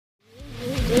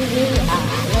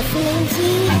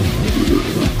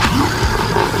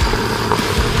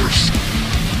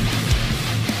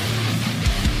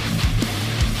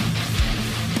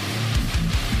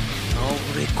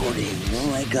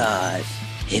God.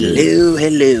 Hello,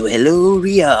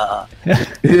 Ria.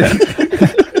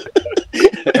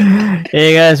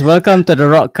 Hey guys, welcome to the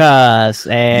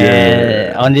Rockcast.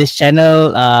 And on this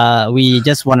channel, we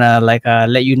just wanna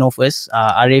let you know first.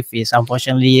 Arif is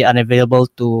unfortunately unavailable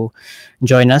to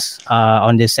join us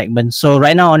on this segment. So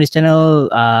right now on this channel,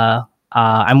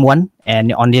 I'm one,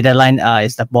 and on the other line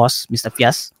is the boss, Mr.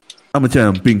 Fias. I'm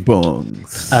macam ping pong.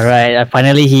 All right,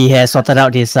 finally he has sorted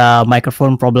out his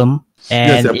microphone problem.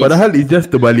 And yes, padahal it's just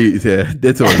terbalik,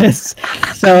 that's all.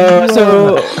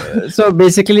 so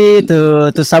basically,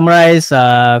 to summarize,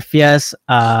 Fias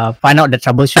find out the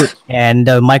troubleshoot, and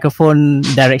the microphone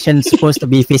direction is supposed to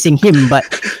be facing him, but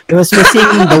it was facing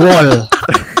the wall.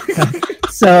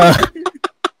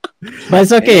 But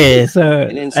it's okay.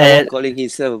 And then someone calling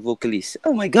himself a vocalist.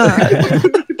 Oh my God.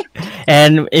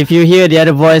 And if you hear the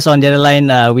other voice on the other line,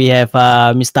 we have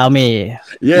Mr. Amir.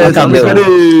 Yes, welcome.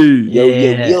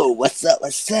 Yo, what's up?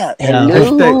 Hello,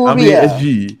 Hashtag Amir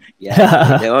SG.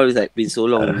 Yeah, that one was like been so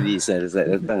long already. So it's like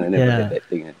that time I never had that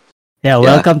thing. Yeah,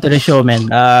 welcome to the show, man.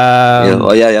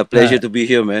 Pleasure to be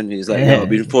here, man. It's like I've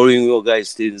been following you guys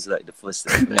since like the first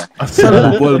time.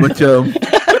 Asal bol macam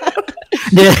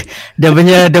dia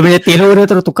punya telo dia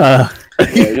tertukar.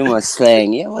 Yeah, you know my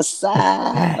slang. Yeah, what's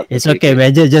up? It's okay,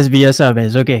 man. Just be yourself, man.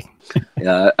 It's okay.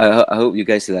 Yeah, I hope you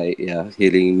guys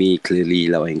hearing me clearly,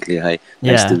 loud and clear. Hi,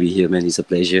 nice to be here, man. It's a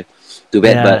pleasure. Too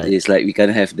bad, but it's like we can't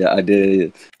have the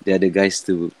other guys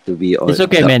to be on. It's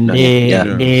okay, man.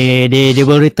 They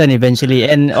will return eventually,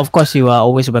 and of course you are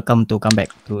always welcome to come back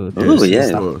to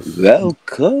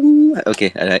welcome.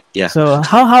 Okay, alright, yeah. So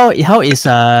how is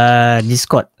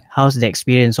Discord? How's the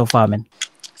experience so far, man?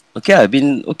 Okay, I've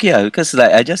been okay because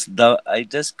like I just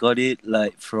got it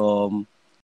like from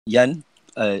Yan.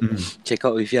 Check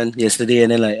out with Yan yesterday,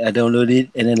 and then like I downloaded it,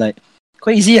 and then like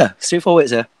quite easy, straightforward,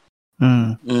 yeah.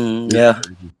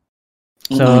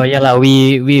 So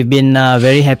we've been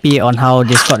very happy on how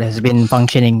Discord has been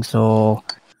functioning. So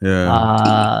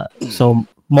so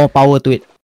more power to it.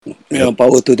 Yeah,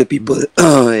 power to the people.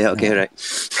 Yeah, okay, right.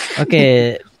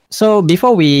 Okay. So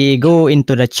before we go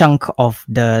into the chunk of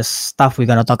the stuff we're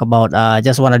gonna talk about, I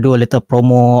just want to do a little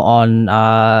promo on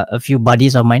a few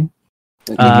buddies of mine.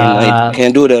 Okay, can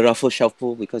I do the ruffle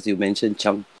shuffle because you mentioned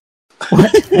Chang?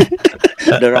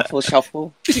 The ruffle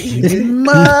shuffle.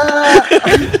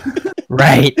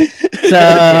 Right. So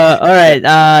all right.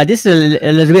 This is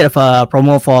a little bit of a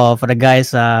promo for the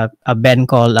guys. A band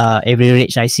called Every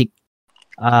Rage I Seek.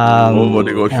 they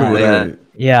got show, right?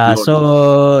 Yeah,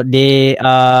 so they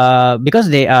because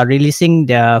they are releasing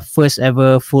their first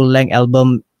ever full-length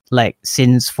album like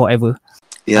since forever.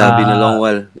 Yeah, been a long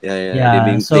while. Yeah. They've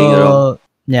been playing around.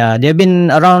 Yeah, they've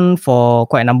been around for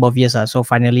quite a number of years. So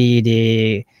finally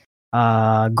they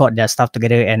got their stuff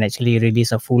together and actually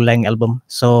released a full-length album.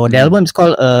 So the album is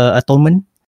called Atonement.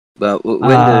 But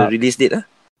when the release date?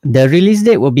 The release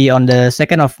date will be on the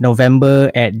 2nd of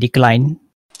November at Decline.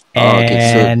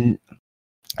 And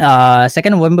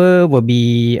 2nd November will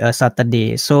be a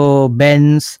Saturday. So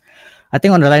bands, I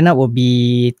think on the lineup will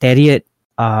be Terriot,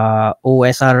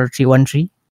 OSR 313,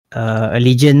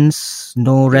 Allegiance,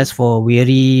 No Rest for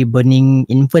Weary, Burning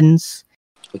Infants,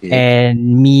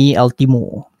 and Me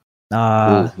Ultimo.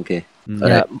 Okay.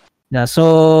 Yeah,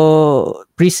 so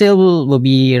pre-sale will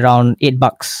be around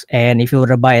 $8, and if you were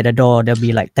to buy at the door, there'll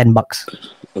be like $10.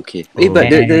 Okay. But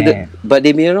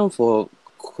they've been around for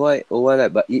quite a while,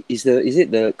 but is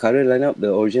it the current lineup,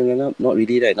 the original lineup? Not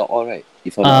really, right? Not all right.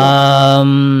 If I'm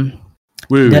not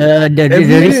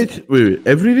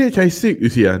Every Rage I Seek, you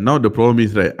see, now the problem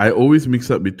is, right, I always mix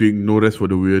up between No Rest for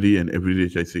the Weary and Every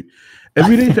Rage I Seek.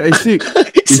 Every Rage I Seek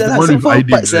is the one with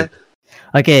Ideal, right?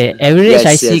 Okay, Every Rage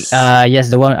I Seek, yes,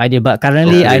 the one Ideal, but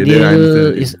currently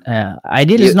Ideal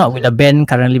is not with the band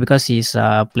currently because he's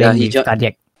playing with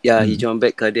Cardiac. Yeah, he joined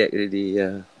back Cardiac already.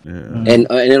 Yeah. And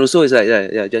also it's like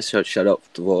just shout out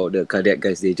for the Cardiac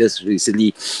guys. They just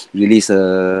recently released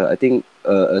I think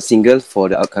a single for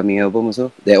the upcoming album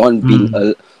also. That one been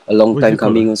a long time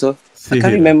coming also. I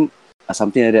can't remember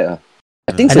something like that.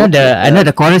 I think so. I know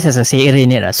the chorus has a Seir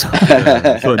in it. So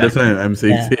that's why I'm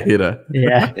saying Seir.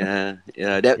 Yeah.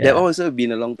 That one also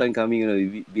been a long time coming.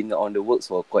 We've been on the works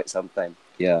for quite some time.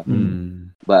 Yeah.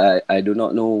 But I do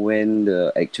not know when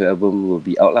the actual album will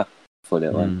be out for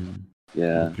that one.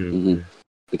 Yeah.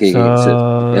 Okay.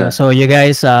 So you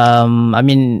guys,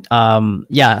 like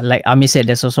Ami said,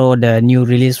 there's also the new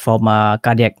release from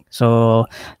Cardiac. So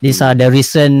these are the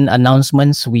recent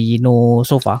announcements we know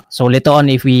so far. So later on,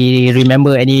 if we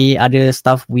remember any other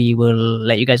stuff, we will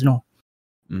let you guys know.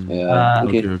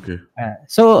 Okay.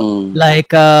 So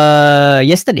like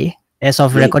yesterday, as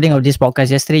of recording of this podcast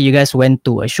yesterday, you guys went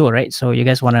to a show, right? So you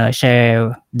guys want to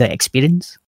share the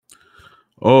experience?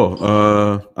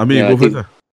 Amir, go first.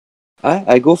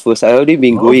 I go first. I already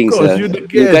been going. Of course, you're the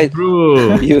guest,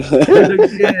 bro. You're the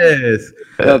guest.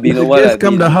 If the guest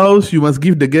come the house, you must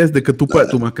give the guest the ketupat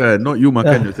to makan, not you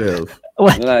makan yourself.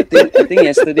 No, I think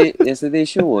yesterday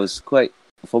show was quite,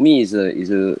 for me, is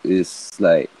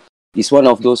like, it's one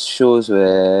of those shows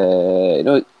where,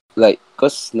 like,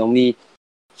 because normally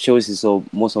shows is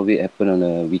most of it happen on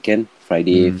a weekend,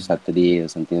 Friday, Saturday, or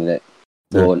something like that.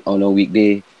 So on a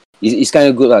weekday, it's kind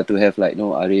of good to have like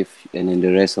Arif and then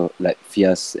the rest of like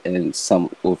Fias and some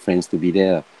old friends to be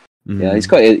there. Yeah, it's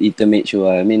quite an intimate show.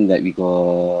 I mean, like, we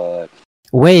got,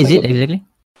 where is it exactly?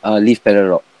 Leaf Pedal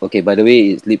Rock. Okay, by the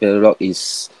way, Leaf Pedal Rock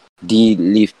is the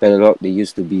Leaf Pedal Rock. They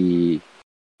used to be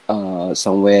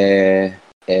somewhere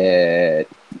at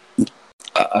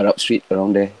Arab Street,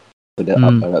 around there. The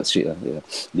Arab Street. Yeah.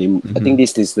 I think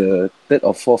this is the third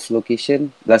or fourth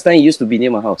location. Last time it used to be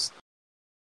near my house.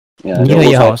 Yeah, near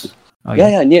your house. Oh,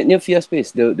 yeah, near Fia's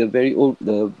place. The very old,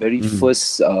 the very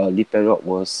first Leaf Pedal Rock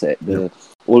was at the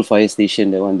old fire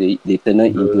station. The one they turned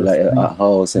it into like a art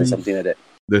house and something like that.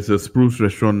 There's a spruce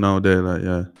restaurant now there, like,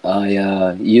 yeah.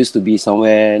 Yeah. It used to be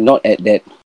somewhere, not at that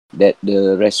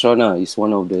the restaurant. It's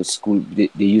one of the school. They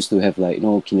used to have like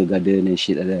kindergarten and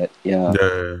shit like that. Yeah.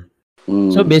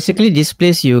 So basically, this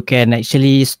place you can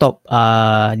actually stop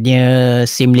near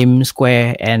Sim Lim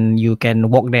Square and you can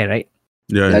walk there, right?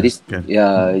 You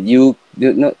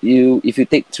if you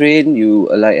take train,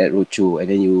 you alight at Rocho and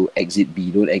then you exit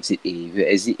B, don't exit A. If you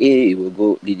exit A, it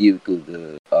will lead you to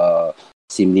the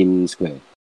Sim Lim Square.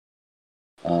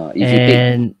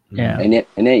 And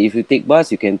then if you take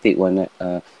bus, you can take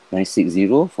 960,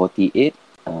 48,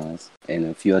 and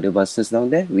a few other buses down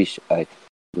there, which I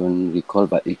don't recall,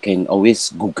 but you can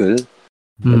always Google.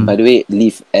 By the way,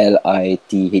 Leaf,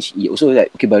 Lithe. Also, like,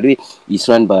 okay, by the way, it's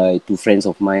run by two friends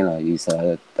of mine. It's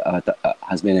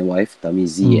husband and wife,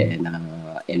 Tamizi and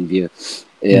Amir.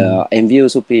 Amir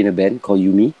also play in a band called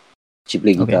Yumi. She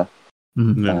play guitar.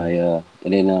 And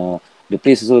then the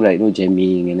place also like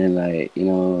jamming, and then like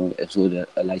also the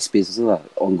live space also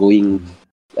ongoing.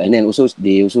 And then also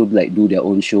they also like do their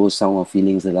own show, Sound of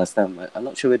Feelings. The last time, I'm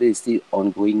not sure whether it's still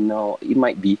ongoing now. It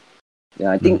might be.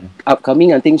 Yeah, I think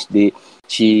upcoming. I think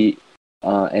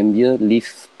Amir,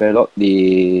 Leaf Pedal,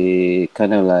 they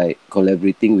kind of like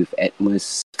collaborating with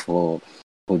Atmos for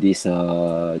this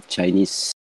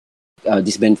Chinese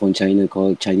this band from China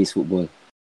called Chinese Football.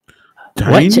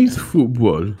 Chinese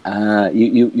football?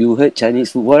 You heard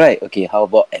Chinese football, right? Okay, how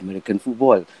about American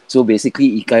football? So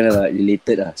basically, it kind of like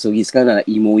related. So it's kind of like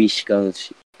emo-ish kind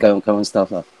of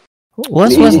stuff.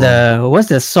 What's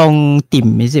the song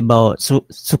theme? Is it about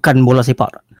sukan bola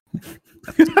sepak?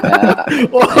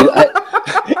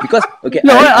 Because okay,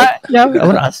 I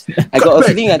want to ask. I got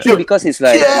a feeling because it's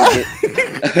like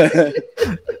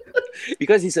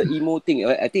because it's an emo thing.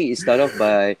 I think it started off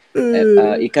by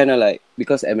it kind of like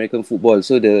because American football.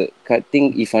 So the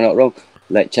thing, if I'm not wrong,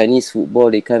 like Chinese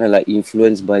football, they kind of like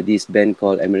influenced by this band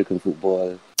called American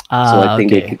football. So I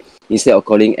think they, instead of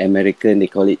calling American, they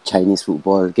call it Chinese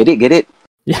football. Get it?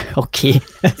 Yeah, okay.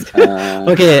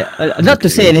 Okay, not to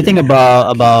say anything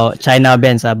about China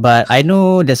bands, but I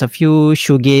know there's a few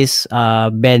shoegaze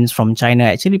bands from China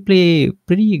actually play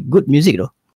pretty good music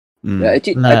though. Yeah,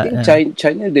 actually, I think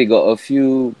China they got a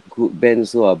few good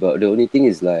bands though, but the only thing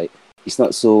is like it's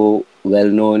not so well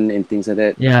known and things like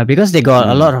that. Yeah, because they got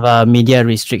a lot of media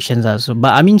restrictions also.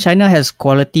 But I mean, China has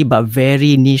quality but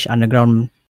very niche underground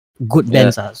good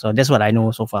bands, so that's what I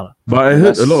know so far. But I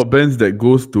heard a lot of bands that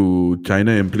goes to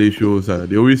China and play shows.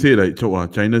 They always say like,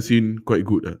 China scene quite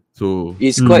good. So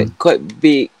it's quite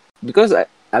big because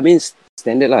I mean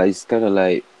standard lah. It's kind of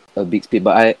like a big space.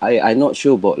 But I'm not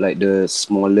sure about like the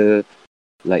smaller,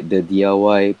 like the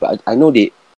DIY. But I know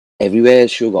they everywhere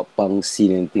show got punk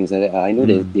scene and things like that. I know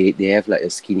that they have like a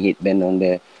skinhead band on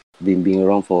there, been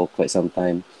around for quite some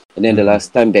time. And then the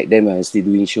last time back then when I was still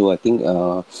doing show, I think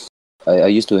I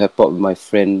used to have pop with my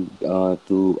friend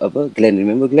Glenn.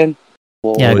 Remember Glenn?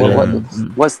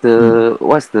 What's the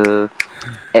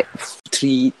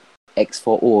X3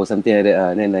 X4O or something like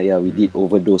that? And then we did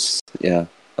Overdose. Yeah,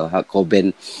 a hardcore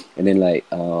band, and then like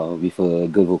with a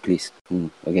girl vocalist.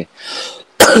 Okay,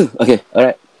 okay, all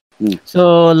right.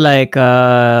 So like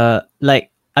I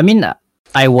mean,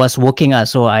 I was working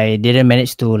so I didn't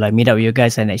manage to like meet up with you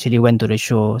guys and actually went to the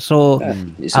show. So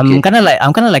I'm kind of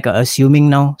like assuming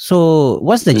now. So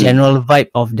what's the general vibe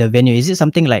of the venue? Is it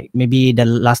something like maybe the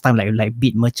last time like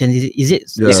Beat Merchants? Is it?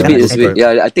 It's a bit.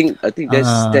 Yeah, I think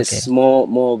that's more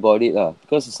about it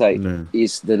because it's like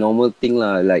it's the normal thing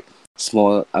lah. Like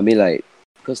small. I mean, like,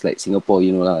 because like Singapore,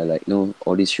 you know lah, like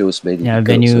all these shows very difficult.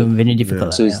 Venue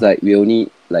difficult. So it's like we only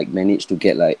like managed to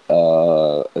get like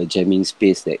a jamming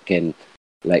space that can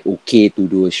like okay to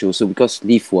do a show. So because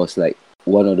Leaf was like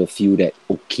one of the few that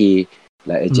okay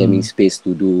like a jamming space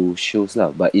to do shows lah.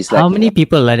 But it's like how many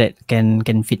people like that can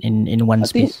fit in one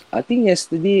space? I think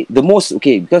yesterday the most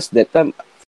because that time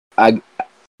I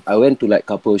went to like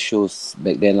couple shows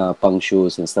back then lah, punk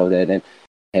shows and stuff there, and then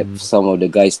have some of the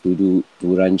guys to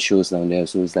run shows down there.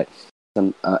 So it's like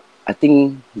some I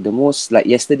think the most like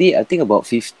yesterday I think about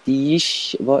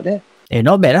 50-ish about there.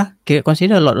 Not bad lah.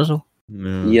 Consider a lot also.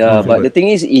 Yeah, but the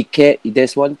thing is,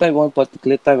 there's one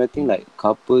particular time, I think like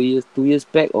couple years, 2 years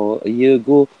back or a year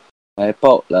ago, I helped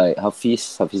out like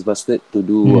Hafiz Bastard to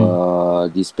do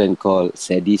this band called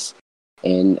Sadis,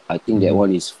 and I think that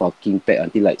one is fucking packed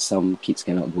until like some kids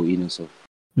cannot go in also.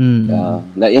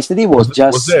 Like yesterday was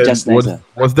just nice.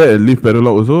 Was that at Leaf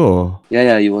Parallel also? Or?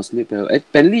 Yeah, it was Leaf Parallel.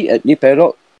 Apparently at Leaf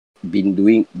Parallel been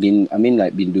doing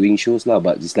shows lah,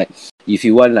 but it's like if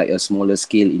you want like a smaller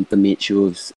scale intimate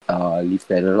shows, Leaf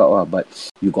Parallel lah, but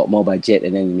you got more budget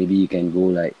and then maybe you can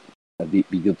go like a bit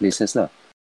bigger places lah.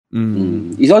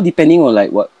 It's all depending on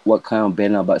like what kind of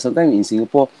band lah, but sometimes in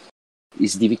Singapore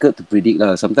it's difficult to predict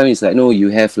lah. Sometimes it's like you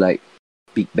have like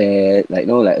big band, like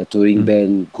like a touring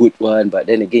band, good one, but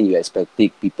then again you expect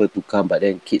people to come, but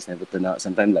then kids never turn out.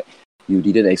 Sometimes like you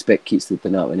didn't expect kids to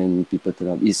turn out and then people turn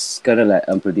out. It's kind of like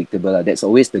unpredictable lah. That's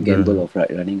always the gamble of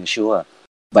running a show lah.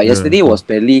 But yesterday was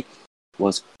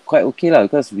quite okay lah,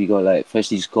 because we got like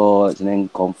Fresh Discords and then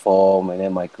Conform and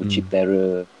then Microchip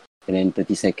Terror and then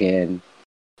 30 Second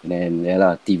and then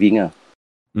TVing lah.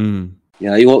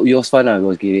 Yeah, it was fun lah. It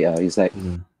was great lah. It's like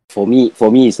for me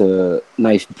it's a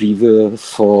nice breather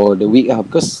for the week lah,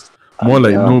 because more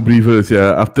like no breathers,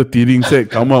 yeah. After tearing set,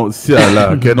 come out,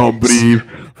 lah, cannot breathe.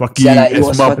 Fucking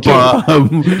asthma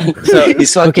pump. So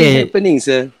it's fucking happening,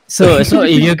 sir. So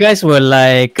if you guys were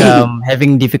like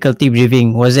having difficulty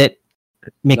breathing, was it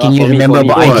making you remember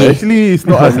about IG? Actually, it's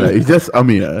not us, it's just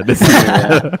Amir.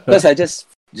 Because I just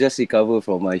recover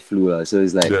from my flu lah. So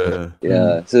it's like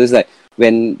so it's like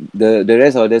when the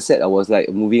rest of the set I was like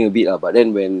moving a bit lah, but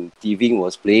then when TVing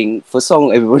was playing first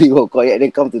song everybody got quiet, then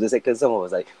come to the second song I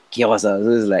was like chaos lah. So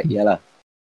it's like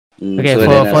Okay,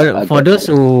 so for those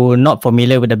who not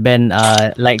familiar with the band,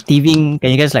 like TVing, can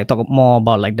you guys like talk more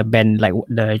about like the band, like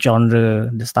the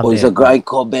genre, the stuff? It's a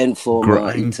grindcore band from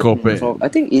I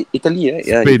think Italy, right?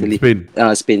 Yeah, Spain.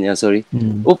 Spain. Yeah, sorry.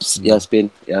 Oops. Yeah, Spain.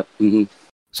 Yeah.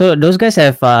 So those guys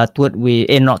have toured with,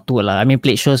 not toured lah. I mean,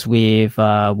 played shows with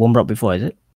Womb Rock before, is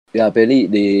it? Yeah, apparently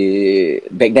they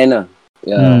back then lah.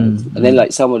 Yeah, and then like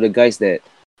some of the guys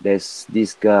there's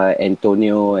this guy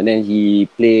Antonio, and then he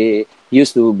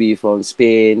used to be from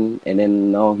Spain, and then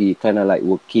now he kind of like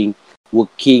working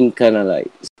kind of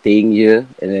like staying here,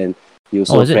 and then he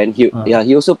also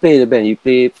he also played the band. He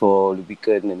played for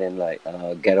Lubricant and then like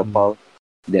Garapal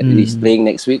that is playing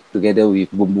next week together with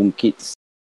Boom Boom Kids.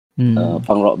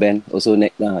 Punk rock band also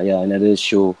another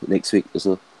show next week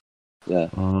also. Yeah.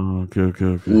 Okay.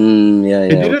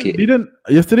 Didn't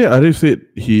yesterday Arif said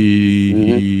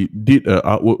he did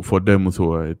artwork for them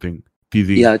also, I think.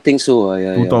 Teasing. Yeah, I think so.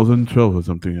 2012 or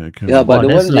something. I can't remember. But the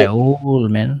that's one like old,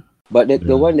 man. But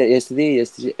the one that yesterday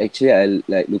actually I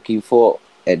like looking for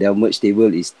at their merch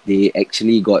table is they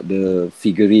actually got the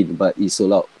figurine, but it's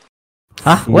sold out.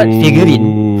 Huh? What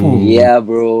figurine? Yeah,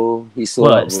 bro. He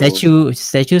sold out, bro.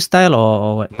 Statue style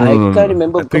or what? I can't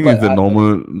remember. I think it's the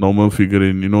normal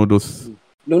figurine. You know those.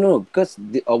 No. Because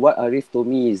what Arif told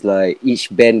me is like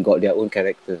each band got their own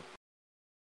character.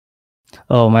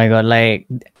 Oh my god! Like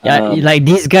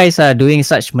these guys are doing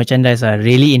such merchandise.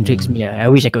 Really intrigues me. I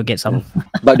wish I could get some.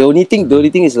 But the only thing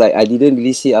is like I didn't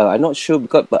really see. I'm not sure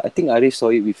but I think Arif saw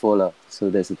it before lah. So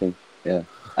that's the thing. Yeah,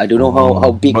 I don't know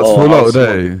how big but or sold how out small.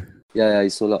 there. Yeah,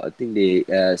 it's sold out. I think they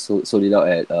sold it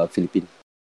out at Philippines.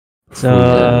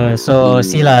 So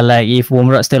see lah, like if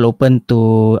Womb Rock still open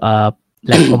to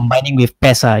like combining with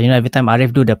PES every time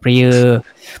Arif do the prayer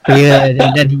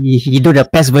and then he do the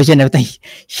PES version, every time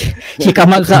he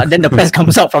comes out, then the PES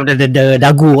comes out from the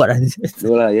dagu.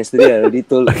 No lah, yesterday I already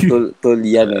told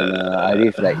Lian and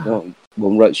Arif like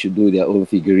Womb Rock should do their own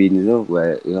figurine,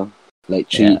 where like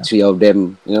three of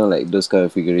them, like those kind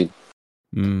of figurine.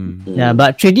 Yeah,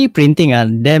 but 3D printing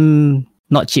them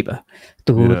not cheap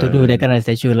to do that kind of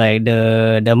statue, like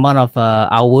the amount of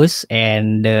hours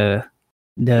and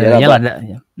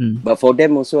but for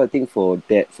them also, I think for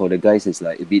the guys it's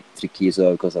like a bit tricky as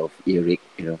well because of earache,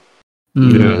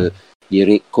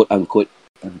 earache, quote unquote.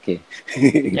 Okay.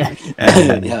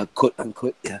 Yeah, quote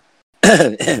unquote. Yeah.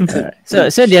 So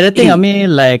the other thing, I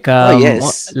mean, like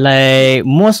yes. like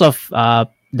most of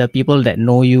the people that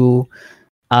know you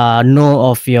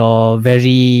know of your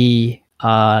very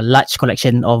large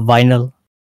collection of vinyl.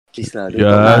 Please lah, don't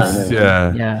talk about Yes,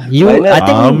 vinyl. yeah. You, I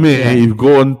think, Amir, if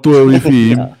go on tour with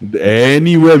him,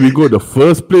 anywhere we go, the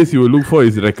first place you will look for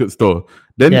is record store.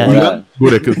 Then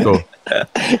go record store.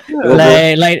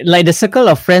 like the circle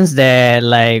of friends that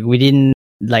like within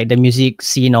like the music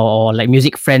scene or like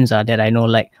music friends that I know,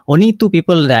 like only two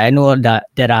people that I know that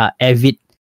are avid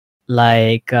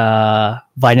like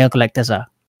vinyl collectors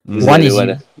one is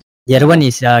you, the other one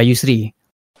is Yusri.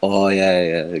 Oh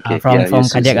yeah, okay. From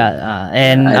Kajak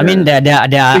and I mean there are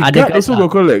other guys also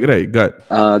got collect, right?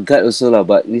 Gad also lah,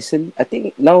 but listen, I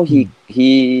think now he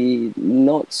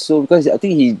not so, because I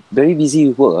think he very busy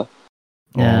with work.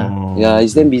 Yeah,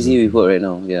 he's damn busy with work right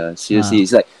now. Yeah, seriously,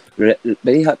 it's like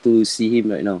very hard to see him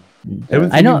right now.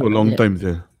 Haven't seen him for a long time,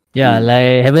 sir. Yeah,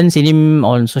 like haven't seen him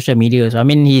on social media. So I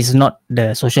mean, he's not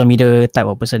the social media type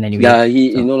of person anyway. Yeah,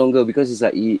 he no longer, because it's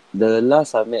like the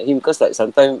last I met him, because like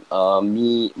sometimes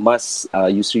me, Mas,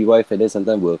 Yusri wife, and then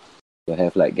sometimes we'll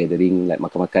have like gathering, like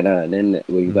makan-makan and then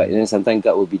we'll invite, and then sometimes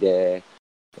God will be there,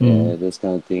 those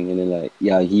kind of thing, and then like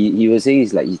he was saying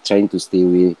he's like he's trying to stay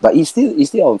away, but he's still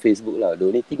on Facebook lah. The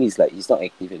only thing is like he's not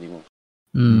active anymore.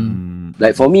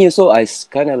 Like for me also, I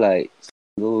kind of like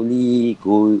slowly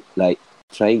go like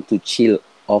trying to chill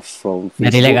off from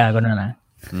Facebook.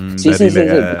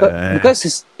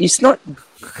 Because it's not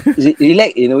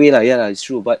relax in a way lah. Yeah, it's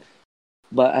true. But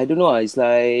I don't know. It's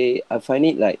like I find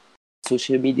it like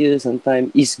social media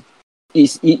sometimes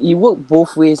it work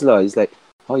both ways lah. It's like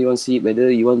how you want to see it, whether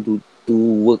you want to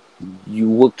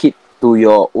work it to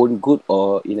your own good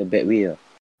or in a bad way lah.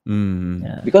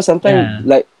 Because sometimes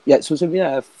social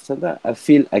media, sometimes I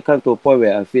feel I come to a point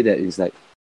where I feel that it's like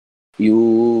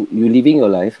you living your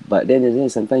life, but then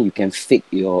sometimes you can fake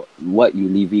what you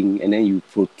living, and then you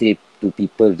portray to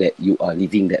people that you are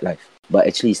living that life, but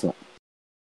actually it's not.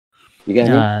 You get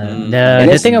what I mean?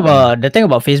 The thing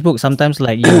about Facebook, sometimes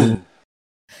like you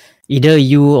either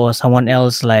you or someone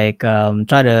else like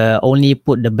try to only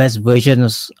put the best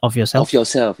versions of yourself.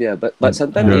 Yeah. But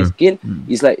sometimes again,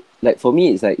 it's like for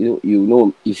me, it's like you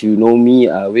know if you know me,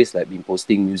 I always like been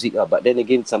posting music but then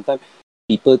again sometimes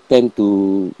people tend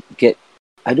to get,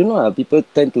 I don't know people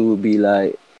tend to be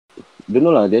like, don't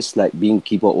know just like being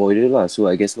keyboard warrior so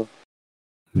I guess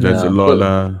that's a lot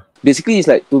lah. Basically it's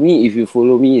like, to me, if you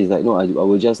follow me, it's like I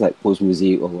will just like post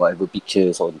music or whatever,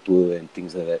 pictures on tour and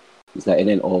things like that. It's like, and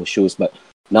then all shows, but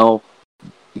now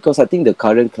because I think the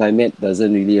current climate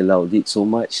doesn't really allow it so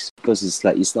much, because it's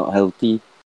like it's not healthy,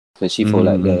 especially for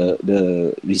like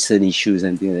the recent issues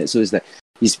and things like that. So it's like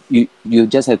you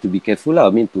just have to be careful lah.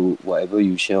 I mean, to whatever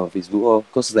you share on Facebook, or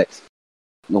because like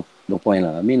no point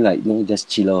lah. I mean, like just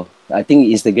chill. I think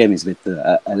Instagram is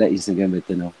better. I like Instagram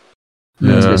better now.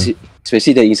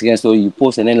 Especially the Instagram story you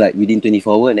post and then like within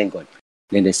 24 hours and then gone.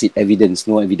 Then that's it.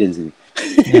 No evidence.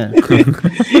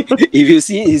 If you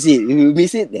see it, you see it. If you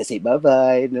miss it, that's it. Bye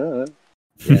bye. No.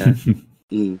 Yeah.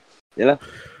 Yeah.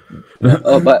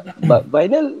 But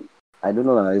vinyl, I don't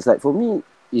know lah. It's like for me,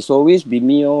 it's always been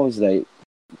me. It's like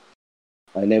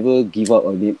I never give up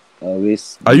on it.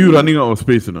 Always. Are you running out of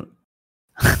space or not?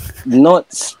 Not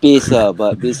space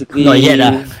but basically not yet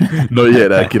not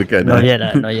yet kirakan not yet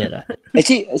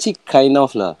actually kind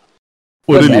of lah.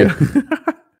 Oh really?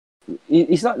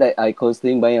 It's not like I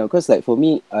constantly buying because like for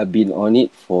me, I've been on it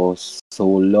for so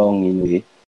long in a way.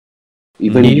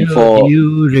 Even before. Do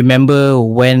you remember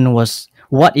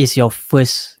what is your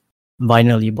first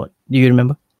vinyl you bought? Do you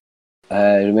remember?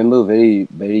 I remember very,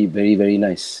 very, very, very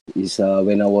nice. It's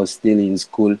when I was still in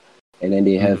school, and then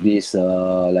they have this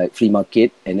like flea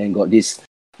market, and then got this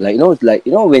like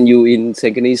when you in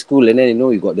secondary school, and then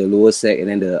you got the lower sec and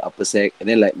then the upper sec, and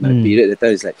then like my period at the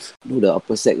time is like the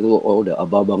upper sec all the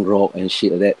abang rock and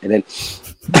shit like that, and then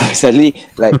suddenly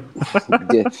like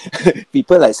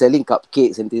people like selling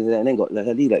cupcakes and things like that, and then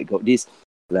got this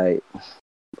like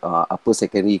upper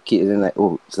secondary kid, and then like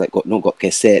it's like got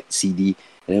cassette, CD,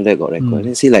 and then they got record, and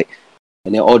then see like,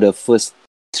 and then all the first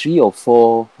 3 or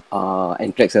 4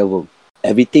 Anthrax album,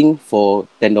 everything for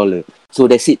 $10. So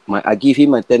that's it. I give him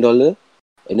my $10,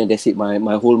 and then that's it. My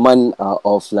whole month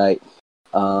of like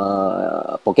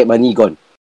pocket money gone.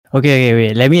 Okay,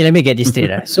 wait. Let me get this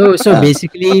straight. So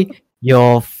basically,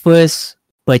 your first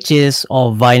purchase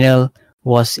of vinyl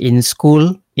was in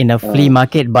school in a flea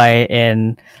market by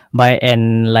an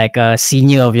like a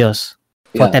senior of yours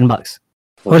for $10.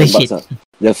 Holy shit!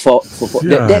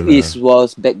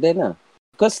 Was back then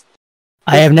because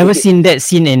I have never seen that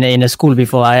scene in a school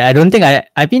before. I don't think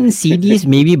I've been CDs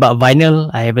maybe, but vinyl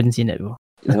I haven't seen it before.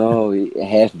 No, I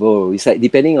have, bro. It's like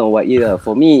depending on what year.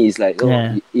 For me, it's like,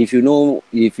 if you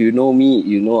know me,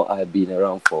 you know I've been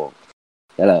around for,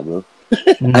 bro.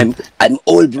 I'm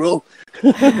old, bro.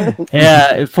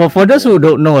 Yeah, for those who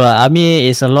don't know, Amir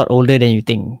is a lot older than you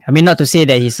think. I mean, not to say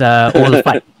that he's old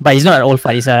fart, but he's not an old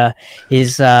fart.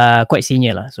 He's quite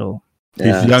senior, lah. So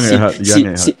he's young at heart.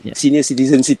 Senior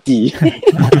citizen city.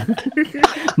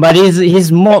 But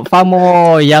he's far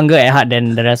more younger at heart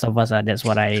than the rest of us. That's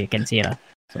what I can say, lah.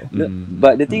 So.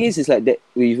 But the thing is like that.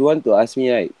 If you want to ask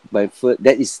me, right,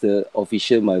 that is the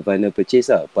official my vinyl purchase,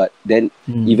 But then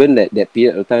even that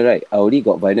period of time, right, I only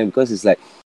got vinyl because it's like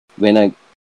when I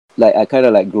kind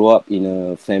of like grow up in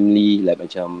a family like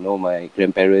macam, you know, my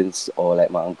grandparents or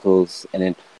like my uncles, and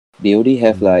then they already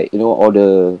have like, you know, all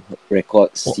the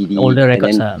records, CD, older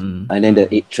records, and then the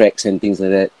 8 tracks and things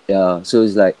like that. Yeah, so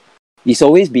it's like it's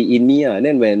always been in me, And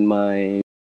then when my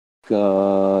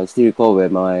still recall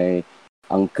when my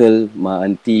uncle, my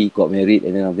auntie got married,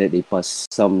 and then after that they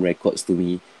passed some records to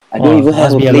me. I don't even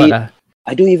have a player.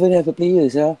 I don't even have a player,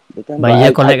 But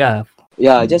you collect,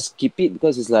 I just keep it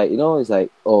because it's like, you know, it's like,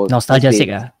 nostalgia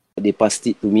sake, They passed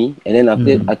it to me, and then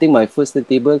after I think my first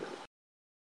turntable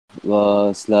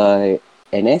was like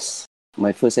NS,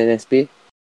 my first NS pay.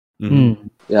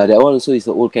 Yeah, that one also is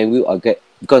the old Kenwood I get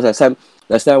because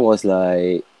last time was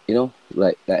like, you know,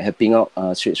 like helping out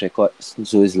Straits Records,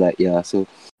 so it's like, so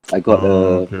I got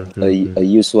a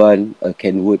used one, a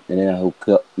Kenwood, and then I hook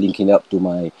up, linking up to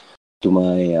my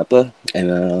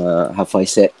hi-fi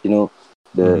set, you know,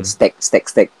 the stack,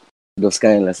 those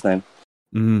kind last time.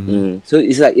 So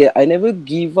it's like, I never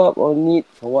give up on it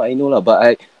for what I know,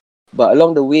 but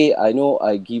along the way, I know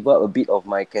I give up a bit of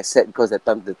my cassette because that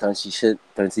time the transition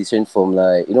from,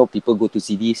 like, you know, people go to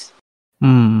CDs.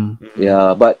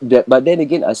 Yeah, but then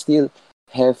again, I still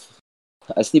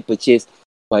purchase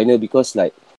vinyl because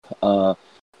like that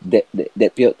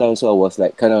period of time, so I was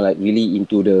like kind of like really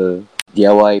into the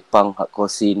DIY punk hardcore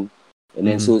scene, and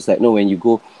then so it's like, when you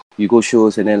go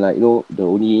shows, and then like, you know, the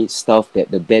only stuff that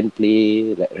the band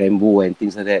play, like Rambo and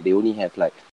things like that, they only have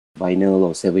like vinyl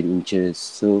or 7 inches,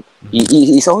 so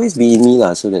it's always been in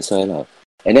me, so that's why.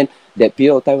 And then that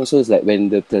period of time also is like when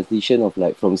the transition of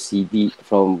like from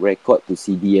record to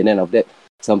CD, and then after that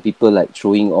some people like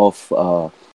throwing off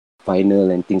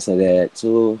vinyl and things like that.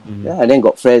 So and then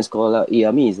got friends call out,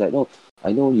 I mean, it's like, no,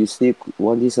 I know you still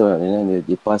want this one, and then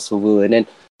they pass over, and then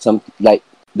some, like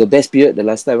the best period the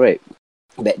last time, right,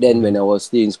 back then when I was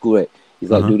still in school, right, it's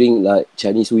like during like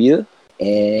Chinese New Year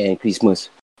and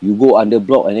Christmas, you go under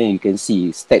block and then you can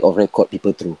see stack of record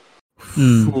people throw.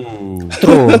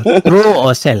 Throw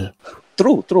or sell?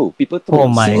 Throw. People throw. Oh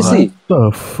my God. What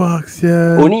the fuck,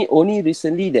 yeah? Only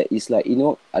recently that is like, you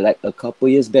know, like a couple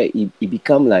years back, it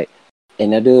become like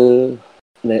another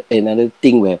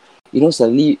thing where, you know,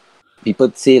 suddenly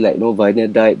people say like, no,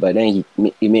 vinyl died, but then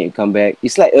he made a comeback.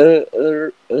 It's like a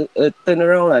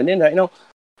turnaround, and then right now,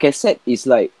 cassette is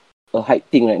like a hype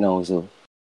thing right now. So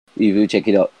if you check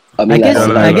it out.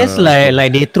 I guess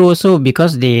like they throw so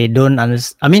because they don't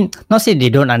understand. I mean, not say they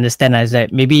don't understand, as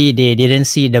that maybe they didn't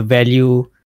see the value.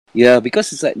 Yeah,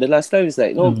 because it's like the last time, it's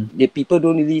like, the people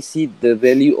don't really see the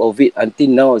value of it until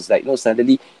now. It's like,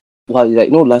 suddenly, like,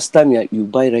 last time you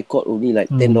buy record only like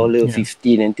 $10,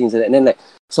 $15 and things like that. And then like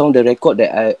some of the record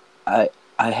that I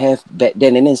have back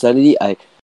then, and then suddenly I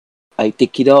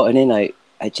take it out, and then I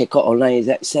check out online. It's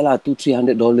like sell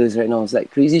 $200-$300 right now. It's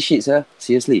like crazy shit,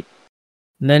 seriously.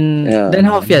 Then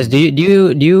how fierce? Do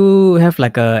you have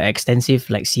like a extensive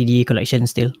like CD collection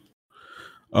still?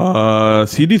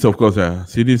 CDs, of course,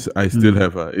 CDs I still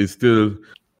have. It's still,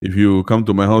 if you come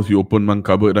to my house, you open one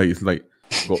cupboard, it's like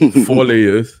got 4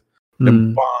 layers.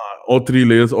 Then all 3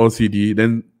 layers, all CD.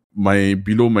 Then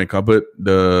below my cupboard,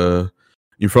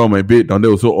 in front of my bed, down there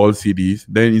also all CDs.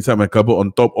 Then inside my cupboard,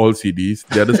 on top all CDs.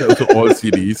 The other side also all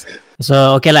CDs.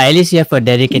 So okay, at least you have a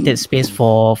dedicated space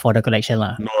for the collection,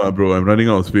 No, bro, I'm running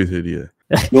out of space already.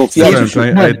 No,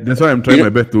 that's why I'm trying my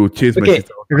best to chase my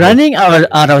sister out. Running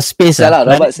out of space.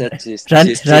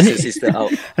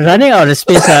 Running out of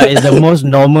space is the most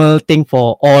normal thing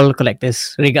for all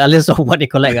collectors, regardless of what they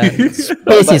collect.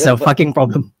 Space is a fucking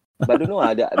problem. But I don't know,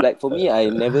 like for me, I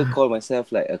never call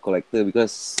myself like a collector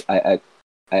because I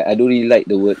don't really like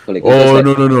the word collector. Oh, like,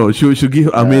 no. Should give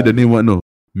Amir the name, what? No.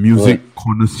 Music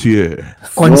connoisseur.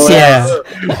 Connoisseur.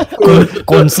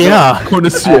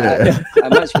 I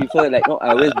much prefer, like,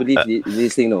 I always believe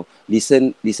this thing,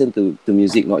 listen to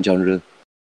music, not genre.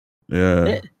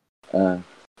 Yeah.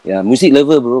 Music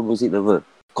lover, bro, music lover.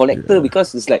 collector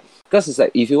because it's like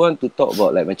if you want to talk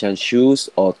about like macam shoes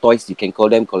or toys, you can call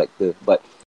them collector. But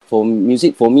for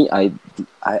music, for me, I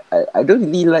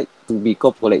don't really like to be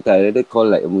called collector. I rather call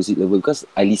like a music lover because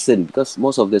I listen. Because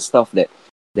most of the stuff that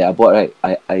I bought, right,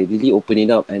 I really open it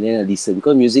up and then I listen.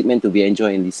 Because music meant to be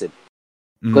enjoyed and listen.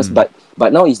 Because but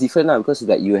now it's different now because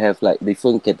like you have like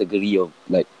different category of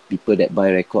like people that buy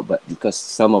record, but because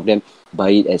some of them buy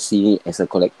it as seeing it as a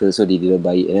collector, so they didn't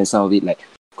buy it, and then some of it like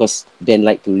because then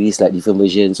like to release like different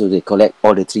versions, so they collect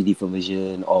all the 3 different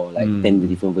version or like 10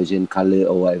 different version, color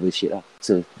or whatever shit lah.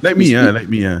 So like me,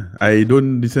 I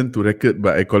don't listen to record,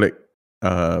 but I collect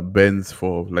bands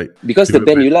for like because the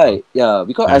band you like,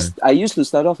 because I used to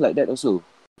start off like that also.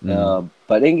 But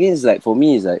then again, it's like for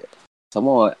me, it's like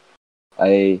somehow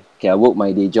I work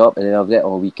my day job and then after that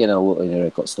on weekend I work in a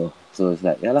record store. So it's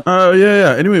like lah.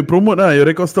 Anyway, promote your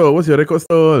record store. What's your record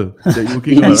store that you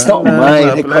working on? It's not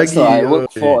my record store. I work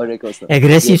for a record store.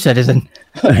 Aggressive, citizen.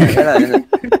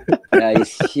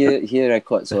 It's here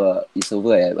record. So it's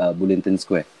over at Bulletin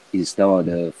Square. It's now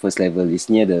the first level. It's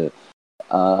near the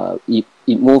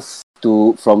it moved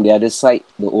to from the other side,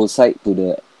 the old side, to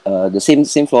the same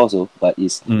floor also, but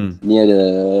it's near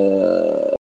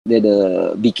the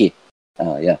BK.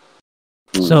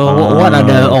 So what are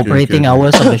the operating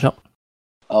hours of the shop?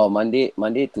 Monday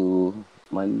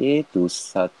to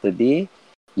Saturday,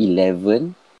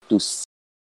 11 to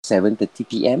 7:30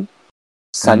 p.m.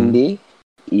 Sunday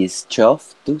is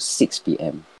 12 to 6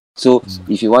 p.m. So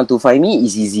if you want to find me,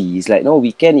 it's easy. It's like no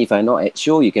weekend. If I'm not at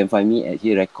show, you can find me at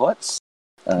Here Records.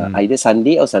 Either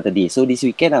Sunday or Saturday. So this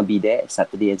weekend I'll be there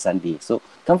Saturday and Sunday. So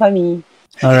come find me.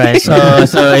 Alright. So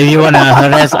if you wanna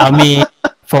harass Amir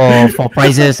for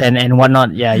prizes and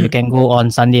whatnot, you can go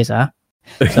on Sundays,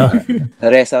 So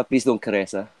harass, please don't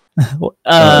caress, whoa.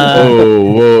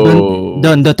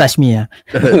 Don't touch me,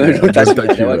 Don't touch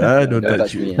me. Don't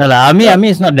touch me. No lah, Amir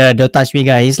is not the don't touch me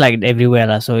guy. He's like everywhere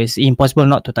lah. So it's impossible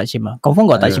not to touch him. Confirm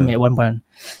got touch me at one point.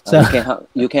 So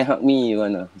you can hug me, you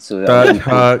wanna. So touch,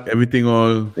 hug, everything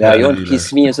all. Yeah, you want to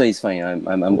kiss me also is fine.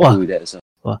 I'm cool with that. So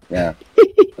yeah.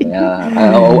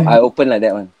 I open like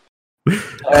that one.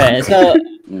 Alright, so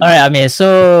alright, Amir.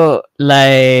 So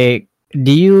like,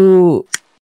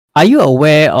 are you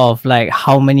aware of like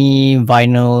how many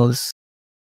vinyls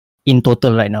in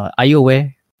total right now? Are you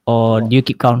aware, or do you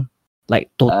keep count like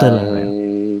total?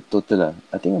 Total,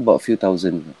 I think about few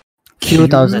thousand. Few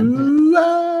thousand.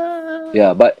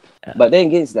 Yeah, but then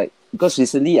again, it's like because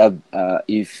recently,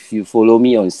 if you follow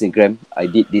me on Instagram, I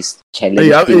did this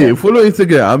challenge. Hey, follow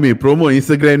Instagram. Amir, promote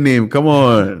Instagram name. Come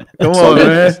on,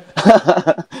 man.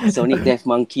 Sonic Death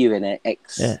Monkey when I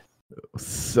X. Yeah.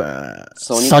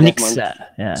 Sonic.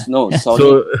 No,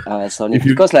 Sonic.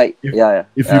 Because like,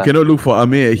 if you cannot look for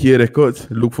Amir at Here Records,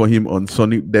 look for him on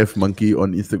Sonic Death Monkey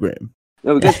on Instagram.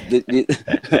 No, because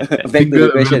back to the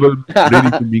question. Ready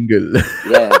to mingle.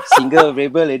 Single,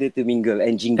 available, ready to mingle,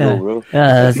 and jingle, bro.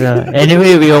 So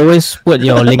anyway, we always put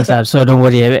your links up, so don't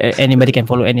worry. Anybody can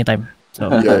follow anytime. So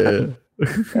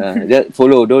just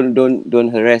follow. Don't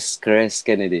harass, caress,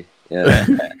 Kennedy.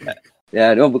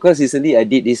 No, because recently I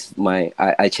did this.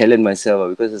 I challenged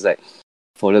myself because it's like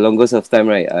for the longest of time,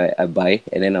 right? I buy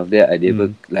and then after that I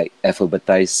never like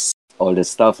advertise all the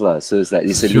stuff lah. So it's like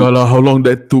recently. Sure lah, how long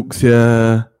that took,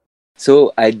 yeah.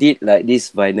 So I did like this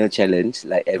vinyl challenge.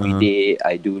 Like every day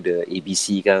I do the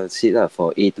ABC kind of shit lah for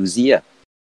A to Z lah.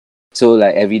 So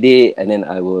like every day and then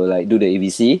I will like do the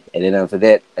ABC and then after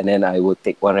that and then I will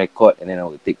take one record and then I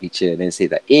will take picture and then say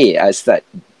like, hey, I start.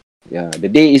 Yeah, the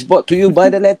day is brought to you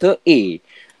by the letter A.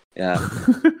 Yeah.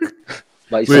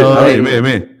 But wait.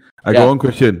 I got one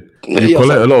question. You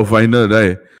collect a lot of vinyl,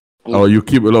 right? Or you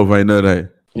keep a lot of vinyl, right?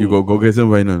 You got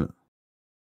Gorgasm vinyl.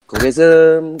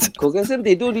 Gorgasm,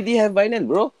 they don't really have vinyl,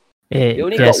 bro. They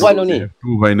only got one only.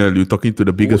 Two vinyl. You're talking to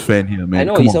the biggest fan here, man. I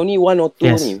know, it's only one or two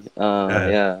only.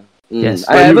 Yes.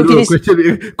 I haven't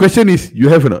finished. Question is, you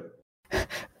have or not?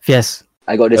 Yes.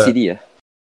 I got the CD.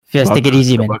 Yes, take it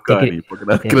easy, man.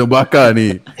 Kena bakar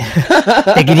ni.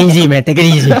 Take it easy, man. Take it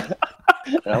easy.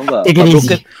 Take it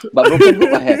easy. But Broken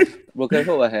Hope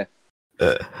I have.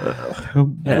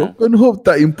 Broken Hope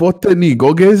tak important ni.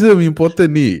 Gorgasm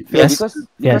important ni. Because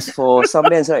for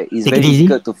some bands, right, it's very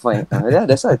difficult to find.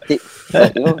 That's why I take.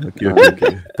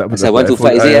 Okay. I want to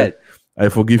fight it. I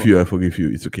forgive you.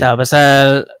 It's okay. Tak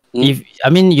pasal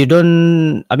you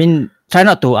don't. Try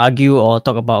not to argue or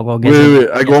talk about Gorgasm. Wait.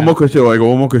 I got one more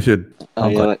question.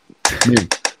 God.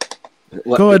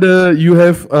 You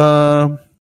have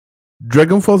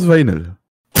Dragon Force vinyl?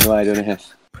 No, I don't have.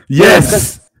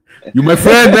 Yes! You my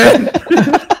friend, man!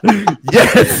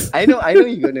 Yes! I know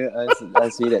you're gonna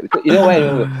ask me that. Because, you know why?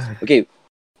 Okay,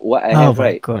 what I Oh have my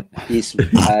right god. is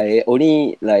I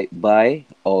only like buy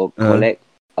or collect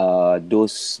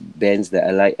those bands that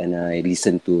I like and I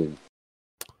listen to.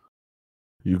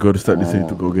 You got to start listening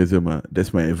to Gorgasm.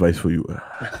 That's my advice for you.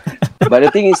 But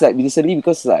the thing is, like recently,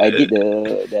 because like, I did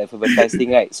the alphabetized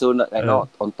thing, right? So now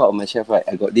on top of my shelf, right,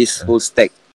 I got this whole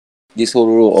stack, this whole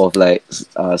row of like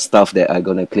stuff that I'm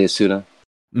gonna play soon.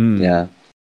 Yeah.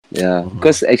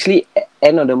 Because actually,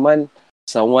 end of the month,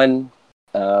 someone,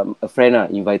 a friend,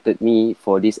 invited me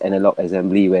for this analog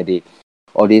assembly where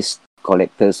all these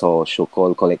collectors or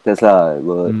so-called collectors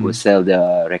will sell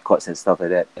their records and stuff like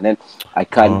that. And then I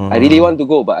can't. I really want to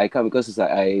go, but I can't because it's like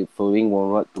I following one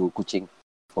road to Kuching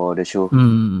for the show.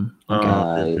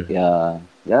 Okay.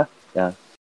 Yeah.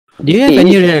 Do you have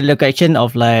any recollection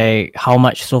of like how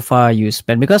much so far you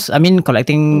spent? Because I mean,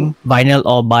 collecting vinyl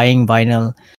or buying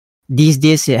vinyl these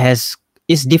days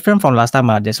it's different from last time.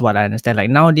 That's what I understand.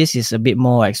 Like now, this is a bit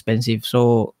more expensive.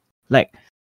 So like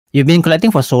you've been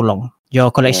collecting for so long. Your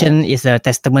collection is a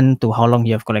testament to how long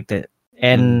you have collected.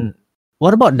 And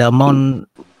what about the amount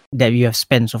that you have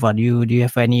spent so far? Do you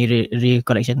have any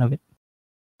recollection of it?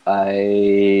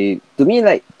 To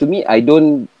me, I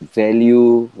don't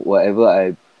value whatever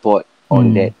I bought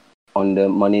on that, on the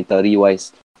monetary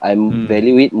wise. I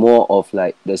value it more of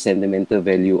like the sentimental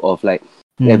value of like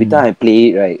every time I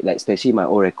play it, right, like especially my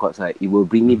old records, right, it will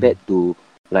bring me back to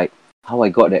like how I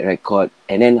got that record,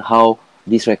 and then how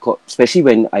this record, especially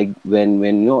when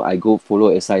you know I go follow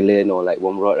a silent or like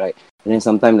Warm Rod, right, and then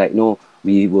sometimes like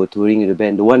we were touring with the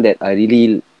band. The one that I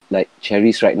really like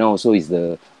cherish right now also is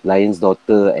the Lion's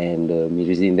Daughter and the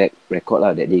Mirzin that record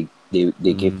that they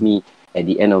gave me at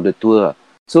the end of the tour.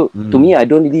 So to me, I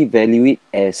don't really value it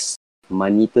as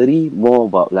monetary, more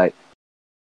about like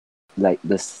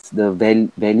the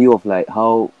value of like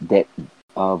how that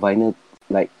vinyl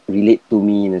like relate to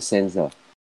me in a sense.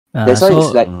 That's why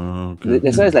it's like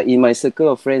that's why it's like in my circle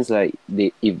of friends, like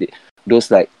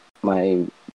those like my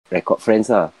record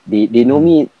friends they know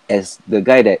me as the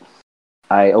guy that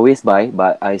I always buy,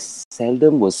 but I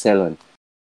seldom will sell on.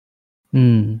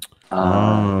 You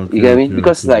get what I mean?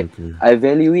 Because I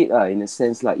value it in a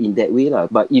sense like in that way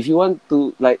But if you want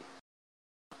to like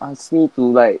ask me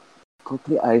to like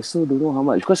complete, I also don't know how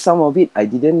much, because some of it I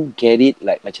didn't get it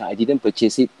like I didn't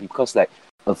purchase it because like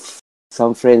of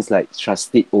some friends like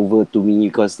trust it over to me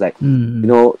because like you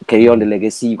know, carry on the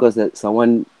legacy because that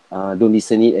someone don't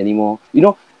listen it anymore. You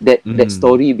know that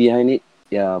story behind it.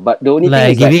 Yeah, but the only like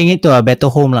thing is giving it to a better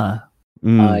home lah.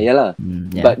 Yeah.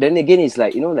 But then again, it's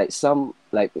like, you know, like some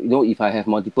like, you know, if I have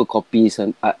multiple copies,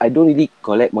 and I don't really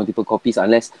collect multiple copies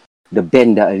unless the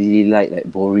band that I really like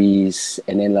Boris,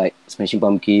 and then like Smashing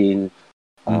Pumpkin,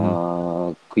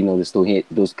 Queen of the Stonehead,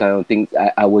 those kind of things.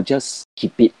 I will just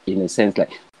keep it in a sense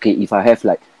like, okay, if I have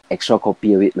like extra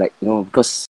copy of it, like, you know,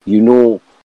 because you know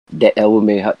that album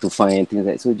may hard to find and things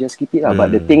like that, so just keep it.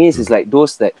 But the thing is like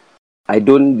those that I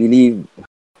don't really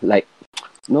like,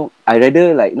 no, I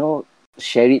rather like, no,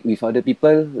 share it with other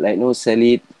people, like, no, sell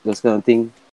it, those kind of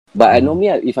thing. But I normally,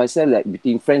 if I sell like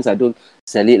between friends, I don't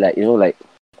sell it like, you know, like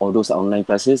all those online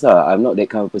classes. I'm not that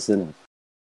kind of person.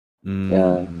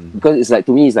 Yeah, because it's like,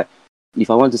 to me, it's like, if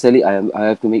I want to sell it, I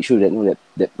have to make sure that, you know,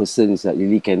 that person is like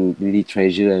really can really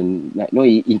treasure and like, you know,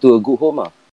 into a good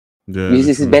home. This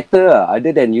is better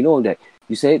other than, you know, that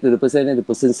you sell it to the person and the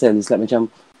person sell. It's like macam,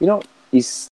 you know,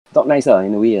 it's not nice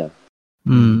in a way.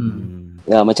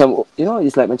 Yeah, macam, you know,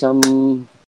 it's like macam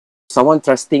someone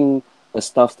trusting a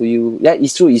stuff to you. Yeah,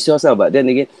 it's true, it's yours but then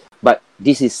again, but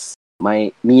this is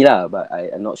me but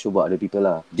I'm not sure about other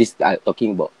people This I'm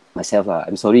talking about myself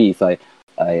I'm sorry if I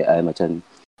macam,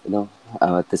 you know,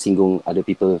 tersinggung other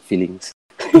people feelings.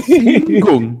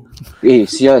 Tersinggung?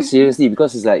 Seriously,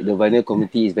 because it's like the vinyl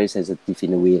community is very sensitive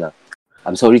in a way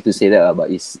I'm sorry to say that but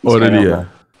it's kind really of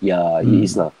it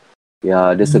is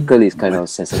Yeah, the circle is kind of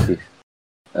sensitive.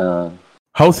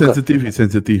 How sensitive is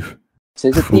sensitive?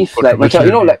 Sensitive, like macam,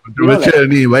 you know, like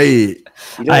ni baik.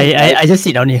 I just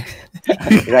sit down here.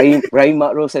 Rahim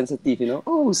Makro sensitive, you know.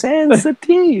 Oh,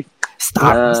 sensitive.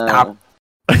 Stop.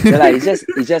 Yeah, like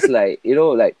it's just like, you know,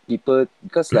 like people,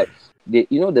 because like they,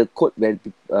 you know, the quote when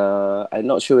I'm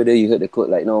not sure whether you heard the quote,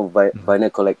 like, no,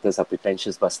 vinyl collectors are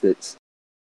pretentious bastards.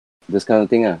 This kind of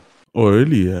thing. Oh,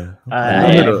 really?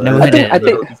 I've never heard that. I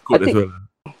think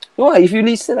no, if you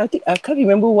listen, I can't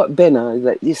remember what band it's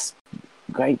like this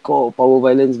grindcore power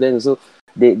violence band. So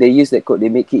they use that quote, they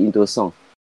make it into a song.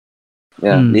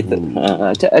 Yeah, later.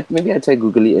 Maybe I try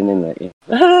Google it and then like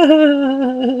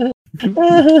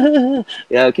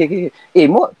okay.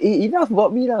 Enough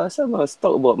about me Some must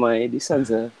talk about my this ones.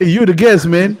 Hey, you're the guest,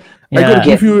 man. Yeah.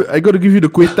 I gotta give you the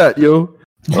kuih tart, yo.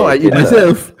 No, I eat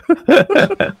myself.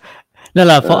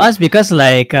 No, for us, because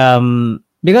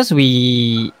because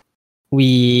we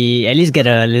at least get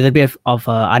a little bit of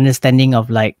understanding of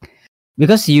like,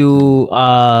 because you're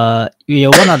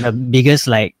one of the biggest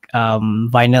like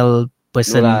vinyl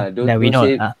person that we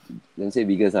know. Don't say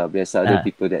biggest. There's other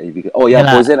people that is bigger. Oh yeah,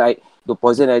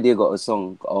 Poison Idea got a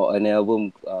song or an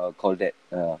album called that.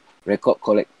 Record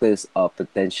Collectors Are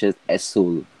Pretentious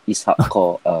Asshole. It's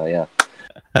hardcore. Yeah.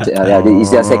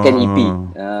 It's their second EP.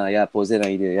 Poison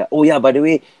Idea. Yeah. Oh yeah, by the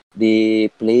way, they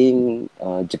playing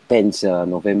Japan's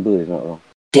November, if not wrong.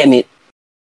 Damn it.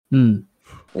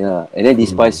 Yeah. And then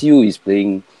Despise You is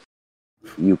playing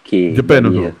UK. Japan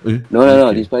also.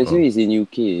 No. Despise You is in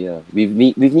UK. Yeah. With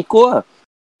Nico.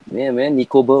 Yeah, man.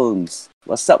 Nico Bones.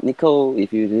 What's up, Nico?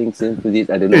 If you listen to this,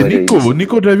 I don't know whether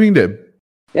Nico driving them.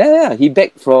 Yeah. He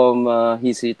back from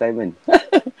his retirement.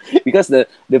 Because the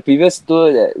previous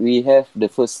tour that we have, the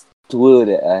first tour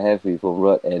that I have with Home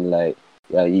Rod, and like,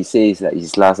 yeah, he says like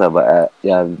his last, but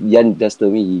Yan just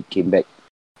told me he came back.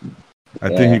 I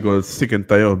think he got sick and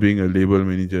tired of being a label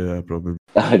manager, probably.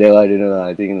 I don't know.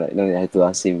 I think like, no, I have to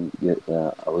ask him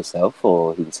ourselves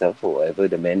or himself or whatever,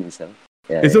 the man himself.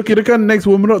 Yeah, it's okay. The next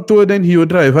Home Rod tour, then he will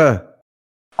drive, huh?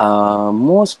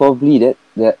 Most probably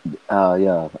that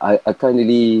I can't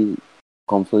really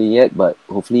confirm yet, but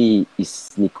hopefully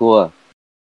it's Nico.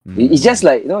 It's just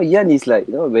like, Yan is like,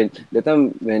 when the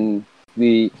time when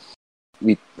we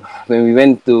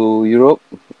went to Europe,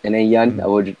 and then Yan,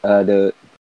 the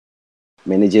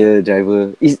manager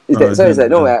driver, it's like,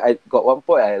 no, I got one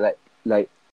point I like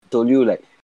told you, like,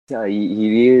 he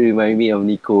really remind me of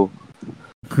Nico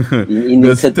in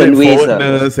the certain ways,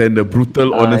 and the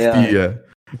brutal honesty, yeah,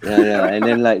 and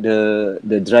then like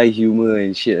the dry humor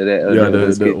and shit like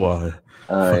that.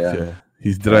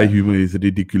 His dry humor is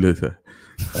ridiculous.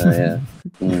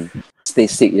 Stay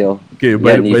sick, yo. Okay,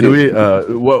 by the way,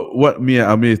 what me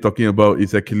and Amir is talking about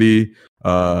is actually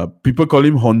people call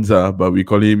him Honza, but we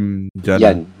call him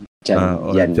Jana.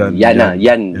 Yana.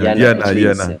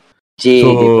 J, so,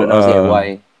 they pronounce it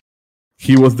Y.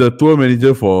 He was the tour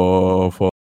manager for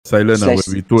Silent when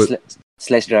we toured.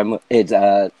 Slash drummer,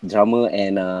 drummer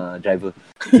and driver.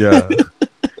 Yeah.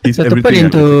 So to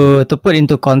put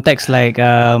into context, like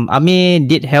Amir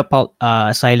did help out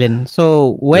Silent.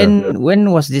 So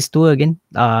when was this tour again?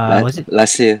 Was it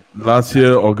last year? Last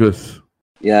year, August.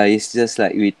 Yeah, it's just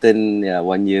like written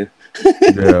 1 year.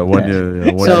 Yeah, 1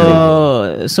 year.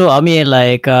 So Amir,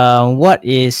 like, what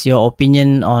is your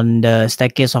opinion on the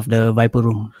staircase of the Viper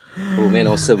Room? Oh man,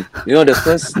 awesome!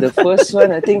 The first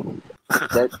one, I think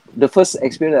that the first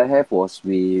experience I have was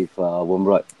with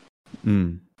Wormrod.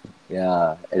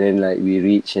 Yeah, and then like we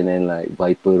reach, and then like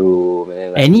Viper Room. And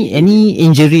then, like, any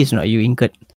injuries not you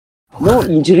incurred? No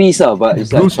injuries, but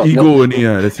it's like ego only.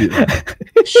 That's it.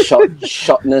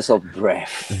 Shortness of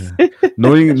breath.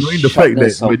 Knowing the fact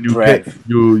that when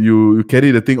you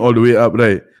carry the thing all the way up,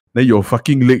 right? Then your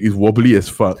fucking leg is wobbly as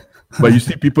fuck. But you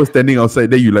see people standing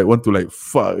outside, then you like want to like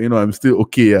fuck. I'm still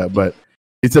okay, but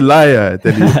it's a lie, I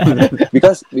tell you.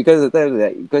 because the time,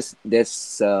 like, because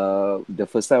there's the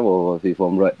first time was with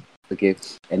Homrod, okay,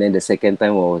 and then the second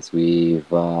time was with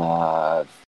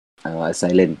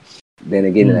Silent. Then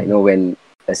again, like, when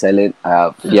Silent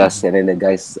Fias, and then the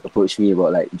guys approached me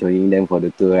about like joining them for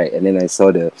the tour, right? And then I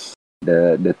saw the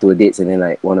tour dates, and then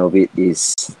like one of it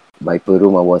is Viper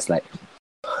Room. I was like,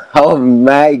 oh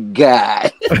my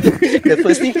god! the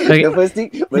first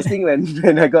thing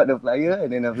when I got the flyer,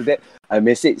 and then after that I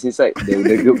messaged inside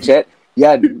the group chat.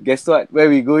 Yeah, guess what? Where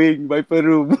we going? Viper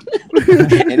Room.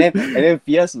 and then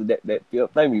Fias, that period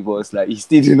of time, he was like, he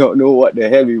still do not know what the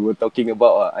hell we were talking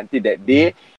about until that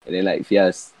day. And then like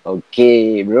Fias,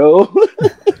 okay, bro.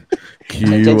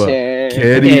 Carry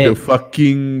the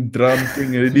fucking drum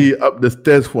thing already up the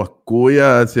stairs.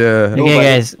 Koya, yeah. Okay,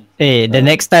 guys. Hey, the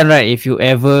next time, right, if you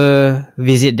ever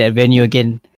visit that venue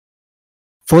again,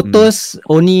 photos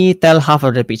only tell half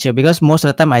of the picture, because most of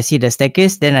the time I see the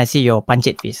staircase, then I see your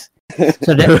pancit face.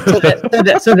 So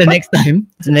the next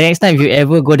time if you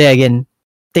ever go there again,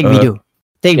 take video.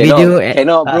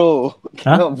 Cannot, bro.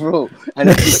 Cannot, bro.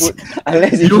 Unless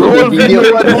you put the video.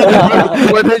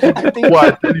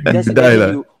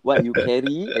 What you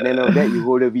carry, and then on that you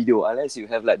hold a video. Unless you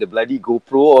have like the bloody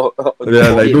GoPro.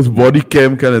 Like those body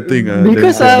cam kind of thing.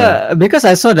 Because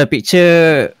I saw the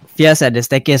picture Fias at the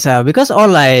staircase. Because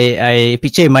all I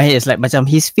picture in my head is like, macam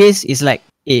his face is like,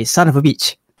 son of a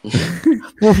bitch.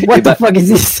 What the fuck is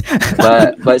this?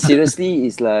 but seriously,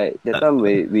 it's like that time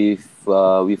with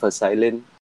a Silent,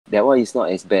 that one is not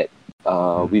as bad.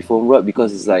 With Homrod,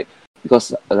 because it's like,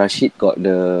 because Rashid got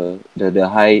the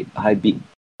high big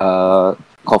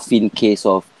coffin case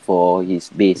for his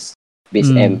base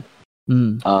M.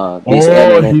 Base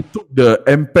M, he took the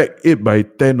MPEG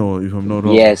 8x10, or if I'm not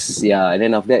wrong. Yes, yeah, and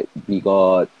then after that we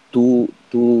got two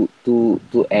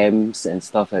M's and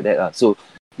stuff like that. So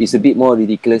it's a bit more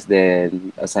ridiculous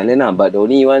than a silent, but the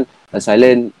only one a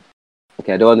silent.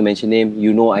 Okay, I don't want to mention name.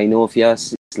 I know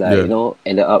Fias. It's like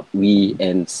ended up we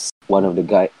and one of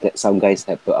the some guys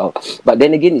helped out. But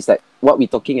then again, it's like what we're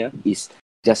talking is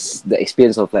just the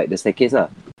experience of like the staircase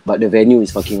But the venue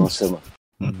is fucking awesome.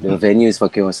 The venue is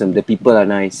fucking awesome. The people are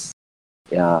nice.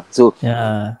 Yeah. So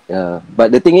yeah.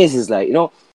 But the thing is like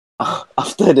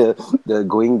after the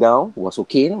going down was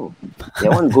okay. No,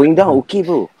 that one going down okay,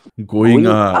 bro. Going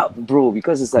up, bro,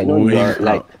 because it's like you are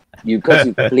like because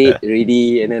you played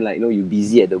already, and then like you're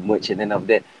busy at the merch, and then after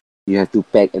that you have to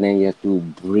pack, and then you have to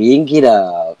bring it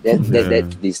up. That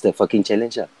is the fucking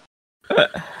challenge.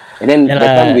 And then that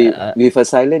time with a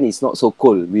silent, it's not so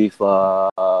cold. With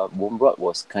Bombrock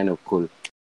was kind of cold.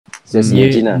 Just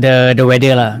imagine the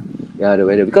weather lah. Yeah, the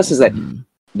weather, because it's like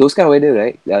those kind of weather,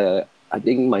 right? I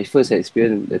think my first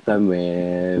experience the time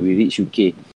when we reached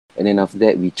UK, and then after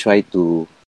that we tried to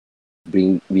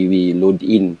we load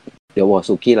in. That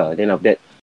was okay lah. Then after that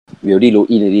we already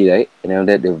load in already, right? And then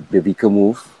after that the vehicle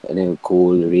move, and then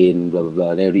cold, rain, blah blah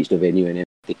blah. Then reach the venue and then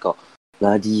take out.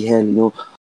 Bloody hell,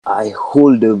 I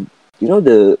hold the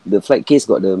flight case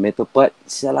got the metal part.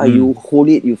 You hold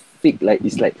it, you feel like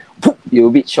it's like poof, you're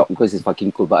a bit shocked because it's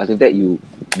fucking cold. But after that you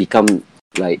become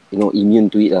like immune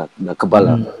to it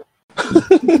kebal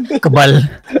Kebal.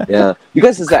 Yeah,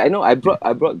 because it's like I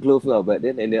brought glove but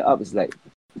then ended up it's like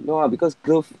because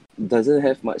glove doesn't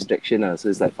have much traction so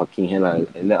it's like fucking hell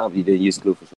ended up we didn't use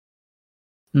glove.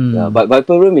 Yeah, but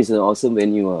Viper Room is an awesome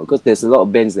venue because there's a lot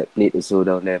of bands that played also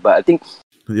down there. But I think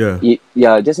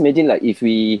just imagine like if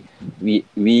we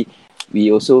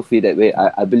also feel that way.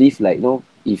 I believe like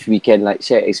if we can like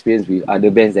share experience with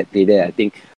other bands that play there, I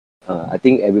think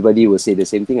everybody will say the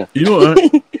same thing.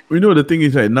 The thing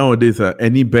is right nowadays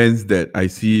any bands that I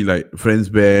see like friends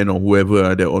band or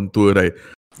whoever they're on tour, right,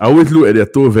 I always look at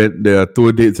their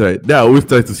tour dates, right. Then I always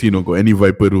try to see got any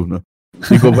Viper Room. No?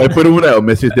 If got Viper Room, I'll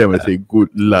message them and say good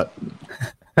luck.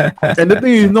 And the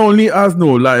thing is, not only us,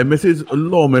 like I message a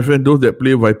lot of my friends, those that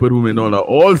play Viper Room and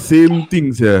all same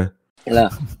things. Yeah.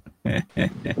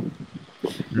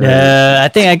 I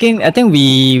think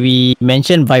we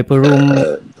mentioned Viper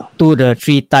Room 2 to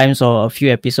 3 times or a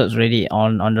few episodes already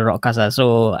on the Rockcast.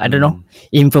 So I don't know,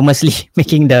 infamously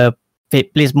making the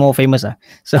place more famous.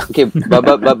 So okay,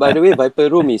 but by the way, Viper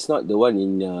Room is not the one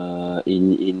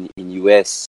in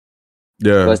US.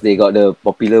 Yeah. Because they got the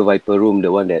popular Viper Room,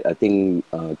 the one that I think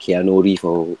Keanu Reeves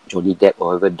or Johnny Depp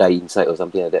or whoever died inside or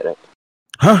something like that, right?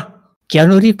 Huh?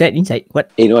 Keanu Reeves died inside?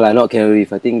 What? No lah, not Keanu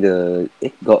Reeves. I think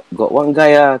got one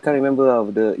guy I can't remember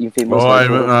of the infamous. Oh, I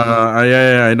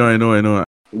know.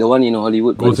 The one in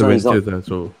Hollywood. Ghost Adventures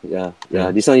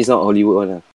This one is not Hollywood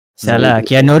one. Salah,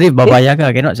 Keanu Reeves babaya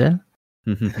ke? Cannot sell.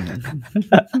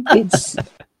 It's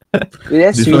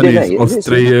this Sweden, one is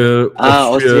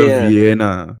Austria,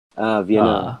 Vienna.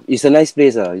 Vienna. It's a nice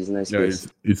place. It's a nice place.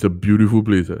 It's a beautiful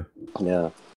place. Yeah.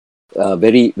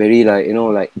 Very, very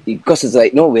like because it's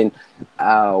like when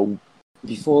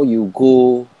before you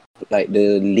go like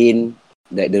the lane,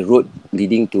 like the road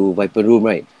leading to Viper Room,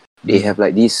 right? They have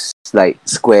like this like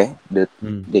square.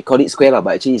 They call it square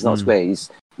but actually it's not square.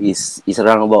 It's a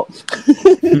roundabout.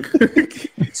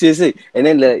 Seriously. And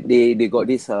then like, they got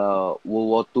this World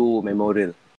War II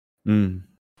memorial.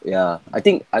 Yeah, I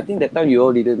think that time you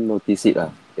all didn't notice it.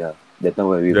 Yeah, that time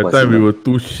when we were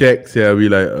too shacks. Yeah, we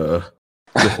like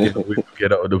just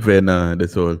get out of the van.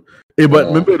 That's all. But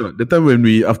remember the time when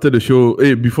we after the show,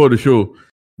 before the show,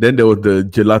 then there was the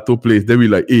gelato place. Then we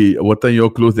like, what time you all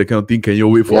close? That kind of thing. Can you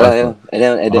wait for us? Yeah. And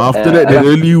then after that, they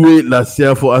really wait last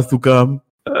year for us to come.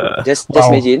 Just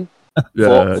imagine.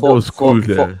 Yeah, that was cool.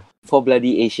 For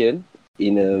bloody Asian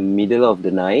in the middle of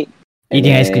the night.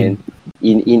 Eating ice cream.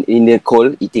 In the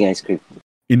cold, eating ice cream.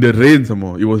 In the rain some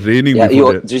more. It was raining. Yeah, it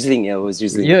was drizzling. Yeah, it was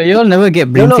drizzling. You all never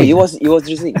get brain freeze. No, it was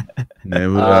drizzling.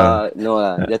 Never. No.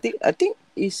 I think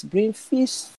it's brain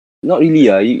freeze. Not really.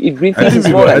 If brain freeze is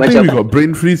more like I think we got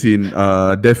brain freeze in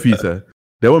death freeze.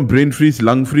 That one brain freeze,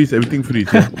 lung freeze, everything freeze.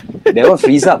 That one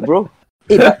freeze up, bro.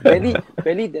 But Belly,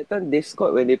 that time Dave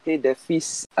Scott when they played Death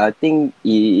Feast, I think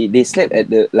they slept at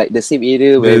the same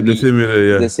area where the same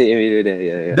area, the same area there.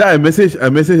 Yeah. Then I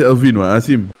messaged Alvin. I asked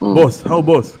him, boss, how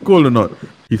boss? Cold or not?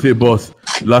 He said, boss,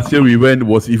 last year we went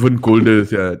was even colder.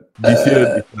 Yeah. This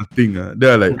year it's nothing.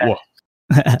 They're like, wow.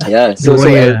 Yeah.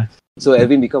 So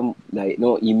Alvin become like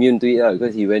immune to it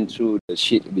because he went through the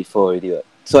shit before already.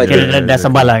 So I think dah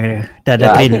sabar lah. Dah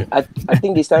train. I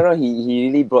think this time around he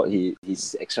really brought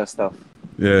his extra stuff.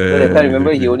 Yeah. But I can't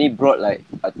remember. He only brought I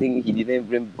think he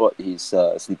didn't even brought his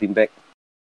sleeping bag.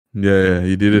 Yeah,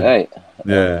 he did it. Right.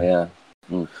 Yeah.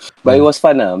 But it was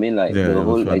fun. I mean, the it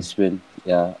whole was fun. experience.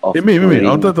 Yeah. Of Hey, mate, I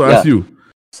wanted to ask you.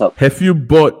 Sup? Have you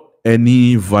bought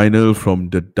any vinyl from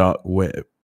the dark web?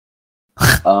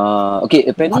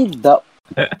 Okay. Apparently, dark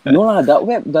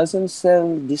web doesn't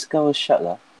sell this kind of shit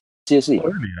lah. Seriously.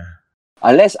 Oh, really?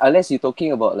 Unless you're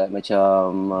talking about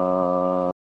macam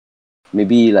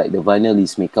maybe the vinyl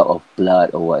is made up of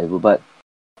blood or whatever. But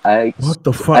what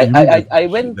the fuck? I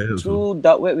went through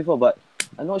dark web before, but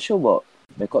I'm not sure about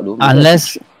record though.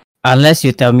 Unless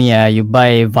you tell me you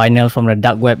buy vinyl from the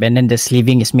dark web and then the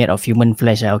sleeving is made of human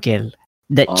flesh. Okay,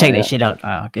 check that shit out.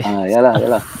 Okay.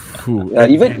 Yeah.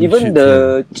 Even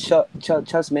the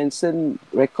Charles Manson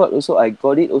record also, I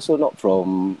got it also not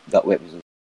from dark web.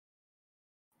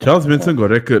 Charles Manson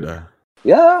got record.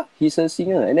 Yeah, he's a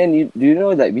singer, and then do you know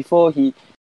before he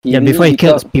before he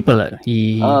kills people,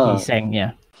 he sang.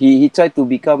 Yeah. He tried to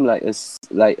become a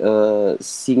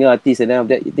singer artist, and then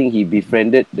after that, I think he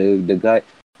befriended the guy,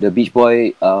 the Beach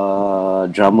Boy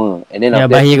drummer, and then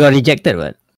but he got rejected.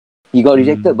 What? He got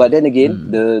rejected, but then again,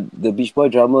 the Beach Boy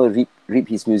drummer ripped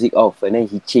his music off, and then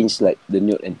he changed the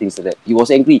note and things like that. He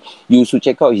was angry. You should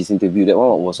check out his interview. That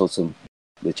one was awesome.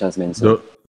 The Charles Manson.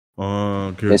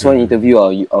 There's one interview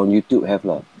on YouTube have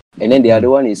lah. And then the other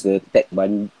one is the Ted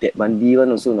Bundy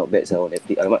one also not bad on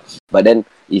Netflix. But then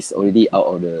it's already out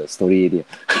of the story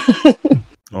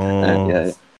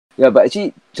already. Yeah, but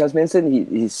actually Charles Manson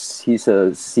he's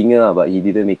a singer but he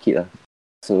didn't make it lah.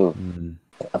 So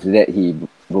after that he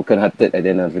broken hearted, and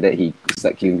then after that he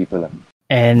started killing people lah.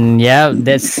 And yeah,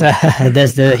 that's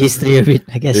the history of it,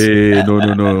 I guess. Hey, no.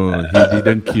 He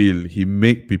didn't kill. He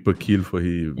make people kill for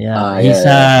him. Yeah,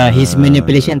 his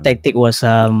manipulation tactic was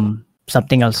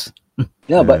something else.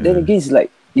 Yeah, but then again,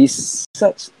 he's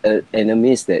such an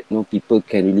amaze that people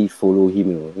can really follow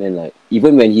him. And then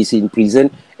even when he's in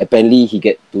prison, apparently he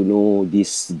get to know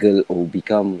this girl who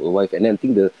become a wife. And then I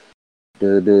think the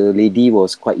lady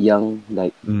was quite young,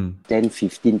 10,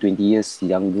 15, 20 years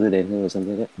younger than her or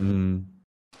something like that.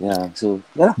 Yeah, so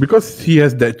yeah. Because he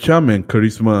has that charm and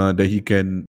charisma that he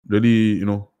can really,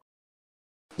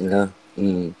 Yeah.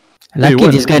 Lucky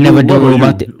this guy never do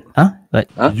about it. Huh? What?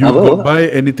 You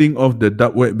buy anything off the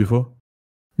dark web before?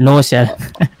 No, sir.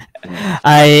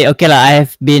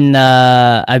 I've been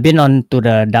onto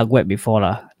the dark web before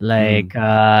lah.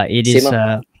 It is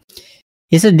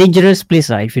it's a dangerous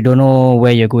place if you don't know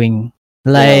where you're going.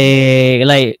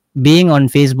 Being on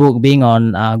Facebook, being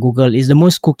on Google is the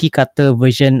most cookie cutter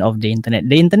version of the internet.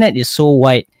 The internet is so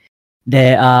wide.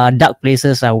 There are dark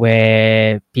places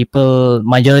where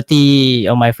majority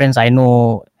of my friends I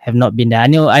know have not been there. I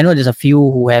know there's a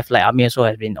few who have Amir so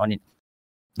has been on it.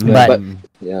 But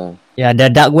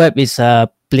the dark web is a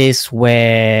place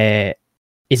where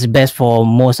it's best for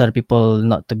most other people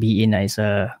not to be in. It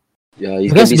can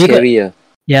be scary.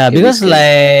 Because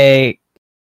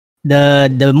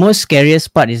the most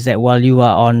scariest part is that while you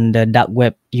are on the dark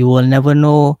web, you will never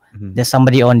know there's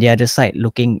somebody on the other side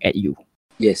looking at you.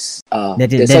 Yes.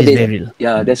 That is very real.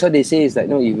 Yeah, that's what they say is if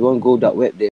you want to go dark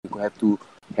web, then you have to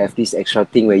have this extra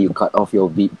thing where you cut off your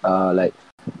beat,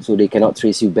 so they cannot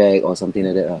trace you back or something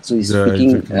like that. So it's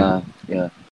freaking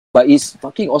But it's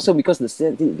fucking awesome because the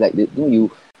same thing you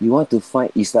want to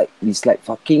find it's like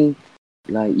fucking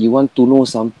you want to know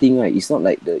something, right? It's not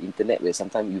like the internet where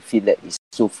sometimes you feel that it's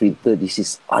so filtered. This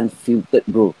is unfiltered,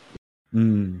 bro.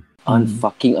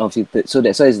 Unfucking unfiltered. So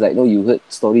that's why it's you heard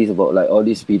stories about all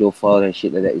these pedophile and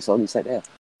shit like that. It's all inside there.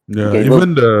 Yeah,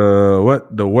 even the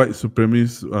white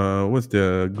supremacists, what's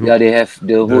their group? Yeah, they have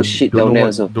the whole shit down there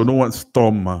also. Don't know what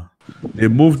storm. They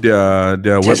moved their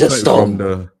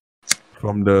website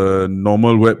from the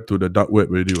normal web to the dark web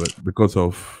already, because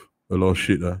of a lot of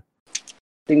shit. I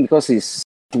think because it's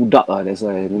too dark, that's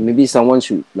why. Maybe someone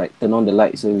should turn on the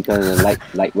light so we can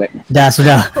light web. Dah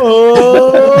sudah.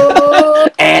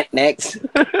 Next.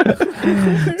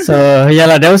 So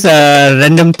that was a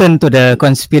random turn to the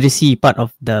conspiracy part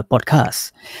of the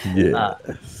podcast. Yeah.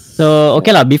 So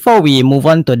before we move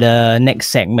on to the next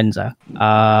segments,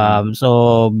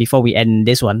 so before we end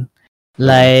this one,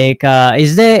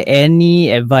 is there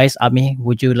any advice, Amir,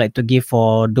 would you like to give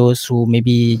for those who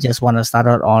maybe just want to start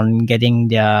out on getting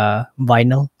their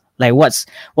vinyl? What's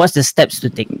the steps to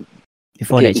take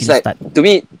before they actually start? To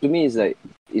me, it's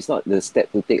it's not the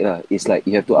step to take lah. It's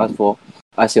you have to ask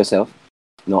yourself.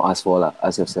 Ask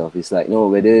yourself. It's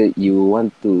whether you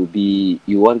want to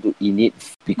in it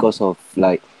because of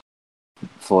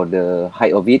for the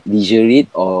height of it, leisurely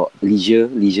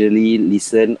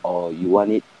listen, or you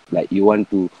want it like you want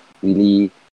to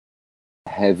really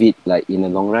have it like in the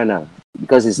long run.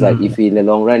 Because it's like if in the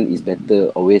long run it's better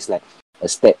always like a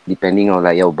step depending on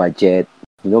like your budget,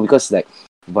 because like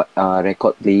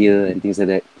record player and things like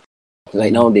that.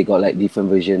 Like now they got like different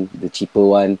version, the cheaper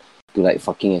one to like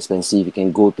fucking expensive. You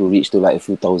can go to reach to like a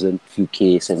few thousand, few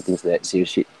Ks and things like that. Serious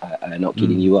shit. I'm not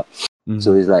kidding you.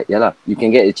 So it's like, you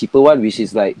can get a cheaper one, which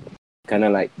is like kind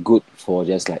of like good for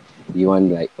just like you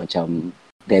want like macam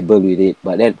dabble with it.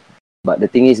 But the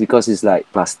thing is, because it's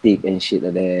like plastic and shit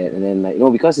like that, and then like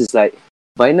because it's like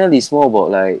vinyl is more about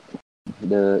like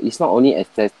it's not only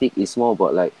aesthetic, it's more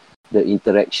about like the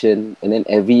interaction, and then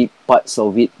every parts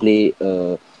of it play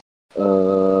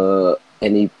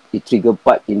and it trigger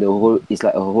part in the whole. It's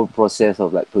like a whole process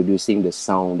of like producing the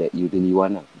sound that you really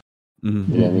want. You know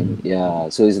what I mean? Yeah.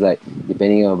 So it's like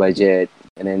depending on budget,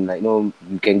 and then like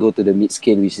you can go to the mid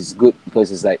scale, which is good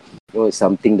because it's like it's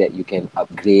something that you can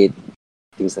upgrade,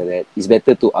 things like that. It's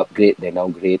better to upgrade than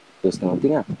downgrade, those kind of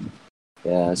thing.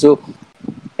 Yeah. So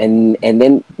and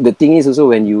then the thing is also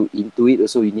when you into it,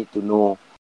 also you need to know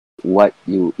what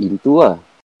you into. Okay?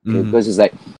 Because it's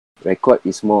like record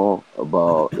is more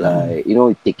about like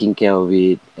taking care of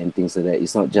it and things like that.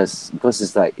 It's not just because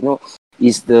it's like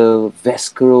it's the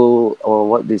visceral, or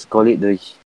what they call it,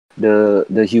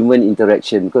 the human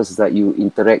interaction, because it's like you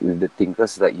interact with the thing,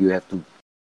 because like you have to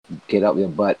get up your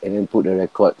butt and then put the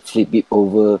record, flip it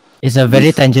over. It's a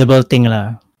very tangible thing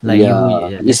lah. Like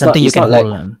it's something you can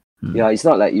hold. It's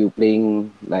not like you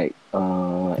playing like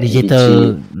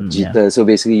digital. So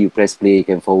basically you press play, you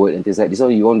can forward and things like this. So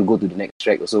you want to go to the next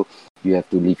track also, you have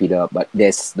to lift it up. But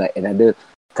there's like another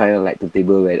kind of like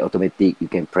turntable where automatic, you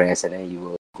can press and then you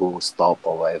will go stop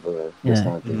or whatever. This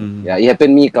kind of thing. Yeah, it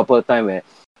happened to me a couple of times where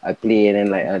I play and then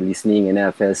like I'm listening and then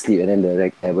I fell asleep and then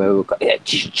the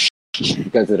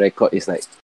because the record is like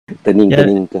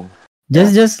turning.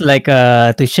 Just like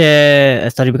to share a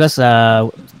story, because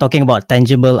talking about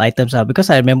tangible items, because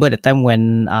I remember the time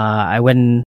when I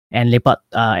went and lepak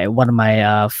at one of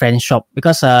my friend's shop,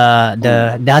 because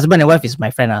the husband and wife is my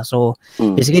friend, so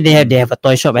basically they have a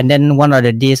toy shop, and then one of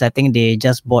the days I think they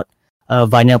just bought a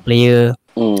vinyl player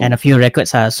and a few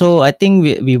records. So I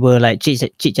think we were like chit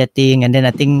chatting, and then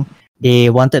I think they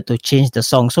wanted to change the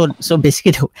song. So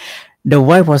basically the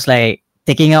wife was like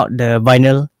taking out the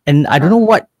vinyl, and I don't know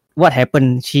what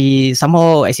happened. She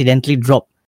somehow accidentally dropped.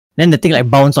 Then the thing like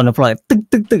bounced on the floor, like, tuk,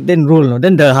 tuk, tuk, then roll.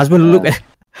 Then the husband look at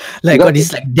like got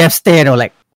this like death stare,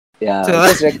 like. Yeah,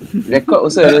 because record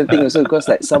also another thing also, because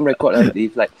like some record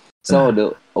if like some of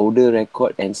the older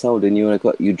record and some of the new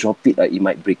record, you drop it, like you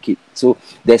might break it. So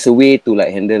there's a way to like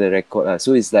handle the record.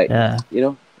 So it's like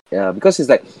because it's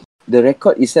like the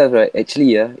record itself, right?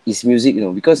 Actually, is music,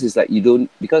 because it's like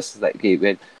because it's like okay,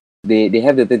 when they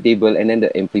have the turntable and then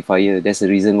the amplifier. That's the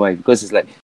reason why, because it's like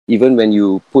even when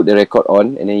you put the record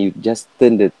on and then you just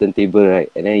turn the turntable,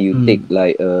 right, and then you take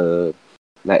like a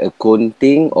cone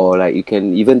thing, or like you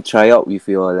can even try out with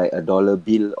your like $1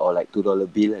 bill or like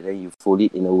 $2 bill, and then you fold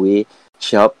it in a way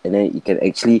sharp, and then you can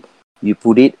actually you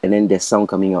put it and then there's sound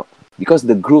coming out, because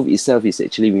the groove itself is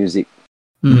actually music.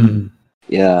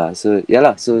 Yeah, so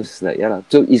so it's like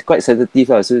so it's quite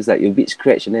sensitive, so it's like you're a bit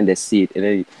scratch and then that's it, and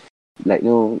then like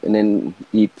and then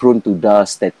it prone to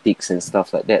dust, statics and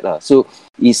stuff like that so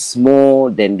it's more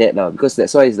than that because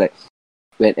that's why it's like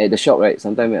when at the shop, right,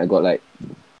 sometimes when I got like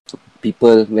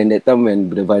people, when the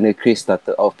vinyl craze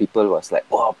started off, people was like,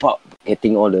 wow, pop,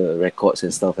 getting all the records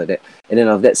and stuff like that, and then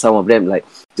of that some of them like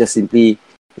just simply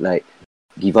like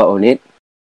give up on it,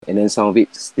 and then some of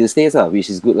it still stays which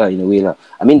is good in a way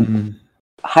I mean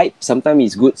hype sometimes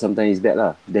is good, sometimes it's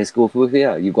bad Let's go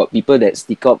further you got people that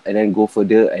stick up and then go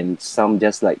further, and some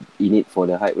just like in it for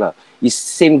the hype It's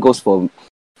same goes for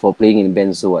playing in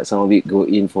bands. So what, some of it go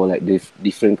in for like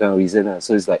different kind of reason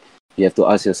So it's like you have to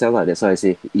ask yourself that's why I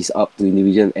say it's up to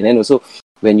individual. And then also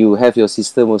when you have your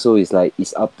system also, it's like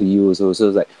it's up to you also. So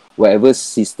it's like whatever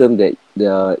system that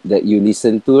you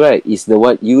listen to, right, is the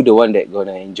one that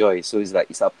gonna enjoy. So it's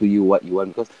like it's up to you what you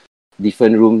want, because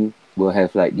different room will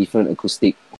have like different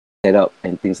acoustic setup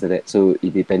and things like that. So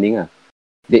it depending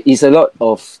there is a lot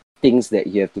of things that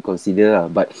you have to consider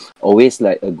but always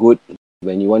like a good,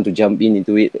 when you want to jump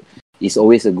into it, it's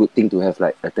always a good thing to have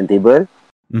like a turntable,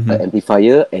 an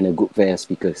amplifier, and a good pair of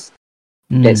speakers.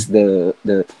 That's the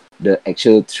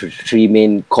actual three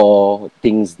main core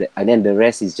things and then the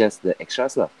rest is just the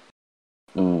extras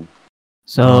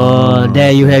So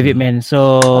there you have it, man.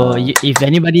 So if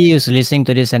anybody is listening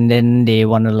to this and then they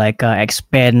want to like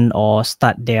expand or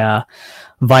start their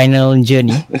vinyl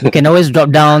journey, you can always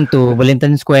drop down to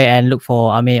Wellington Square and look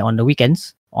for Amir on the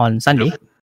weekends on Sunday.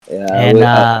 Yeah,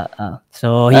 And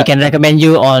so he can recommend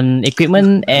you on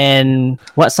equipment and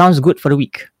what sounds good for the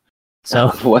week. So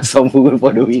what sounds good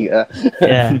for the week?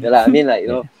 Yeah. I mean, like, you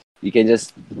know, you can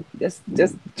just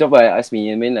drop by, ask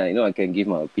me. I mean, like, you know, I can give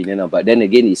my opinion. But then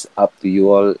again, it's up to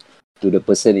you all, to the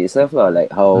person itself,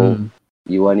 like how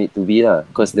you want it to be,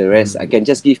 because the rest, I can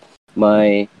just give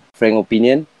my frank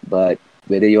opinion, but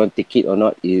whether you want to take it or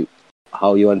not,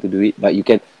 how you want to do it. But you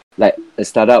can, like a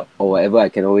startup or whatever, I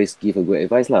can always give a good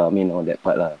advice, I mean, on that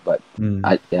part, But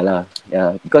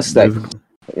because like,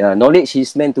 knowledge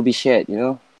is meant to be shared, you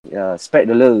know. Yeah, spread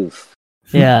the love.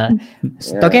 Yeah.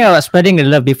 Talking about spreading the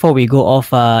love, before we go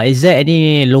off, is there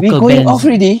any local We going bands? off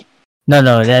already? No,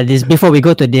 that is before we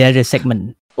go to the other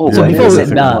segment. So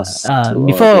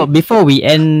before we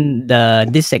end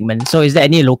this segment, so is there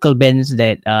any local bands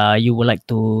that you would like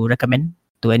to recommend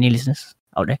to any listeners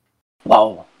out there?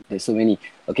 Wow, there's so many.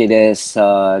 Okay, there's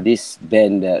this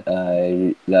band that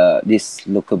this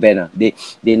local band, they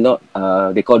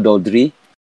call Doldry.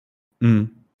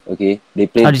 Okay, they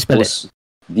play How do you spell it?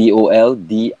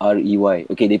 Doldrey.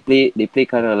 Okay, they play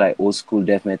kind of like old school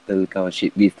death metal kind of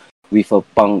shit with a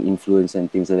punk influence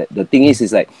and things like that. The thing is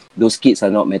like those kids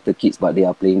are not metal kids, but they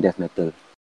are playing death metal.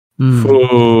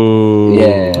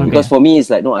 Because for me it's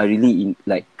like, no, I really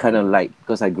kind of like,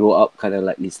 because I grew up kind of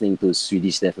like listening to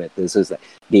Swedish death metal, so it's like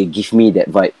they give me that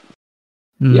vibe.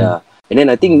 And then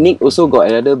I think Nick also got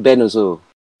another band also,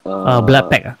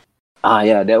 Black Pack.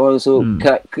 Yeah, that one also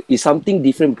is something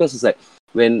different, because it's like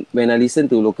when I listen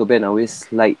to local band, I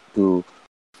always like to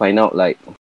find out like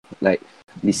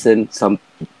listen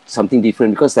something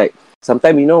different, because like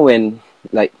sometimes, you know, when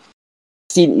like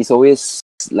scene is always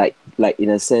like in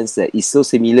a sense that it's so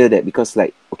similar, that because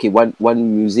like, okay,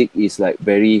 one music is like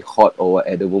very hot or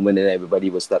at the moment, and everybody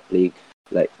will start play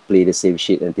the same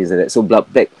shit and things like that. So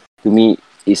Blood Pack, to me,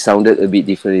 it sounded a bit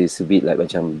different. It's a bit like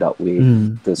macam dark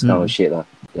wave, those kind of shit lah.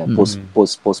 Yeah, post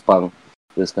punk,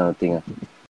 those kind of thing.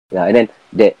 Yeah, and then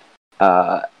that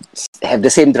have the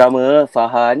same drummer,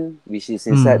 Farhan, which is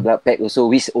inside Blood Pack also,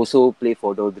 which also play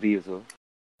for Doldry also.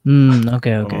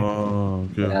 Okay. Okay.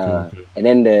 And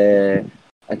then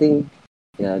I think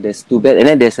there's two bands, and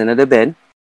then there's another band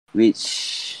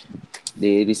which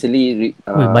they recently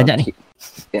banyak ni.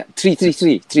 Yeah, three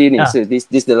names. So this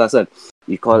the last one.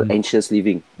 We call Anxious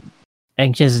Living.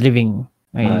 Anxious Living.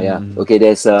 Yeah. Okay,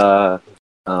 there's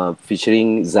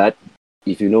featuring Zad.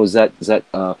 If you know Zad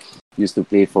used to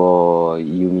play for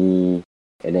Yumi,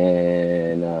 and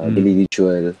then Daily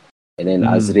Ritual, and then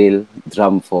Azrael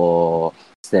drum for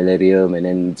Stellarium, and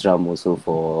then drum also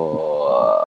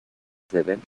for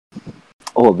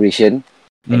Abrasion,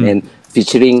 and then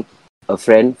featuring a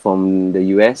friend from the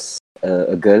US,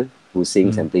 a girl who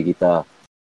sings and play guitar.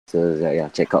 So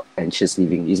check out Anxious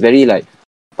Living. It's very like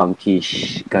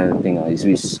punkish kind of thing.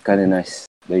 It's kind of nice,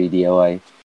 very DIY.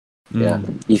 Yeah,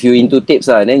 if you're into tapes,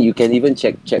 then you can even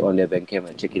check on their Bandcamp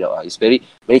and check it out. It's very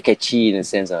very catchy in a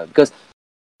sense. Because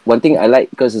one thing I like,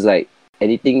 because it's like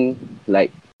anything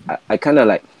like I kind of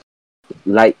like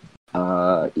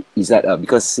Izzat,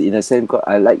 because in a sense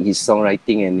I like his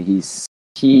songwriting, and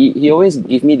he always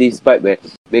give me this vibe where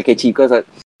very catchy, because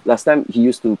last time he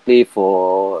used to play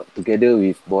together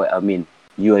with boy Amir,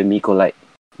 You and Me Collide.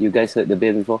 You guys heard the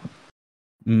band before?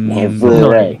 Never,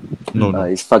 right? No.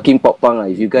 It's fucking pop punk.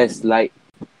 If you guys like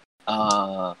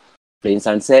Plain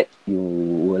Sunset, you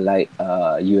will like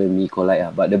You and Me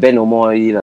Collide. But the band no more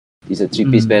already. It's a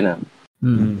 3-piece band.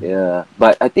 Yeah,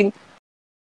 but I think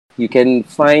you can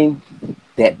find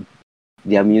that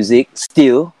their music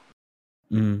still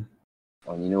on,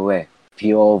 you know where?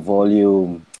 Pure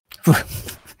Volume.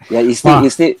 Yeah, it's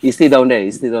still down there.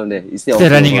 It's still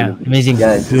running. Amazing.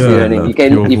 Yeah, it's still running. You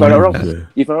can, if I'm not wrong,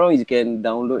 you can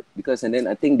download, because, and then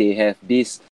I think they have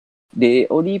this. They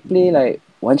only play like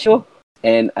one show,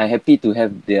 and I'm happy to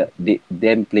have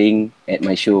them playing at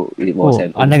my show. It was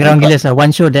underground gila,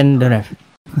 one show then don't have.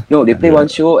 No, they play one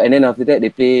show, and then after that they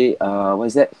play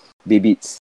what's that?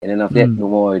 Beats, and then after that no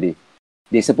more already.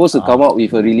 They're supposed to come out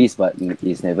with a release, but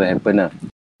it's never happened.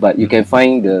 But you can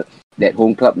find that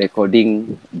home club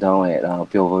recording down at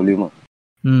Pure Volume.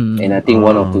 And I think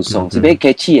one or two songs. It's very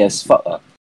catchy as fuck.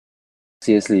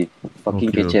 Seriously,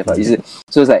 fucking catchy as fuck.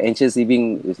 So it's like Anxious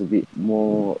Living is a bit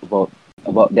more about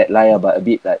that lie, but a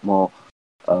bit like more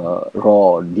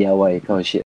raw DIY kind of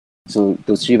shit. So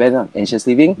those three bands, Anxious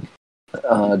Living,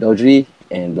 Doldry,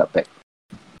 and Blood Pack.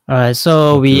 Alright,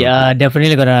 so we are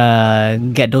definitely gonna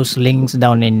get those links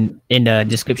down in the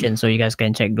description, so you guys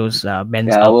can check those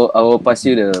bands Yeah, out. I will pass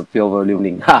you the pure volume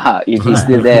link. Haha, if he's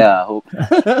still there, I hope.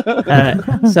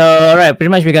 So alright, pretty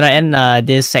much we're gonna end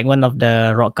this segment of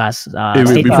the Rockcast. Hey,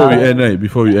 wait, Stay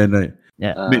before we end, right?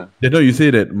 Yeah. Wait, that's why you say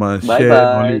that must Bye share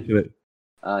bye. knowledge, right?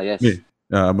 Yes. Wait,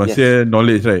 must Yes. share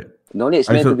knowledge, right? Knowledge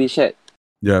I meant also- to be shared.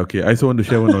 Yeah, okay. I also want to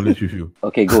share one knowledge with you.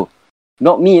 Okay, go.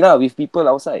 Not me lah, with people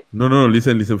outside. No,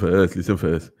 listen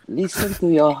first. Listen to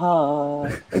your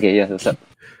heart. Okay, yeah, what's up?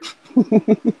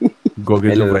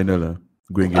 Gorgasm Hello. final lah.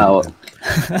 Go and get Oh. it.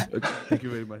 Thank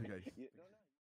you very much, guys.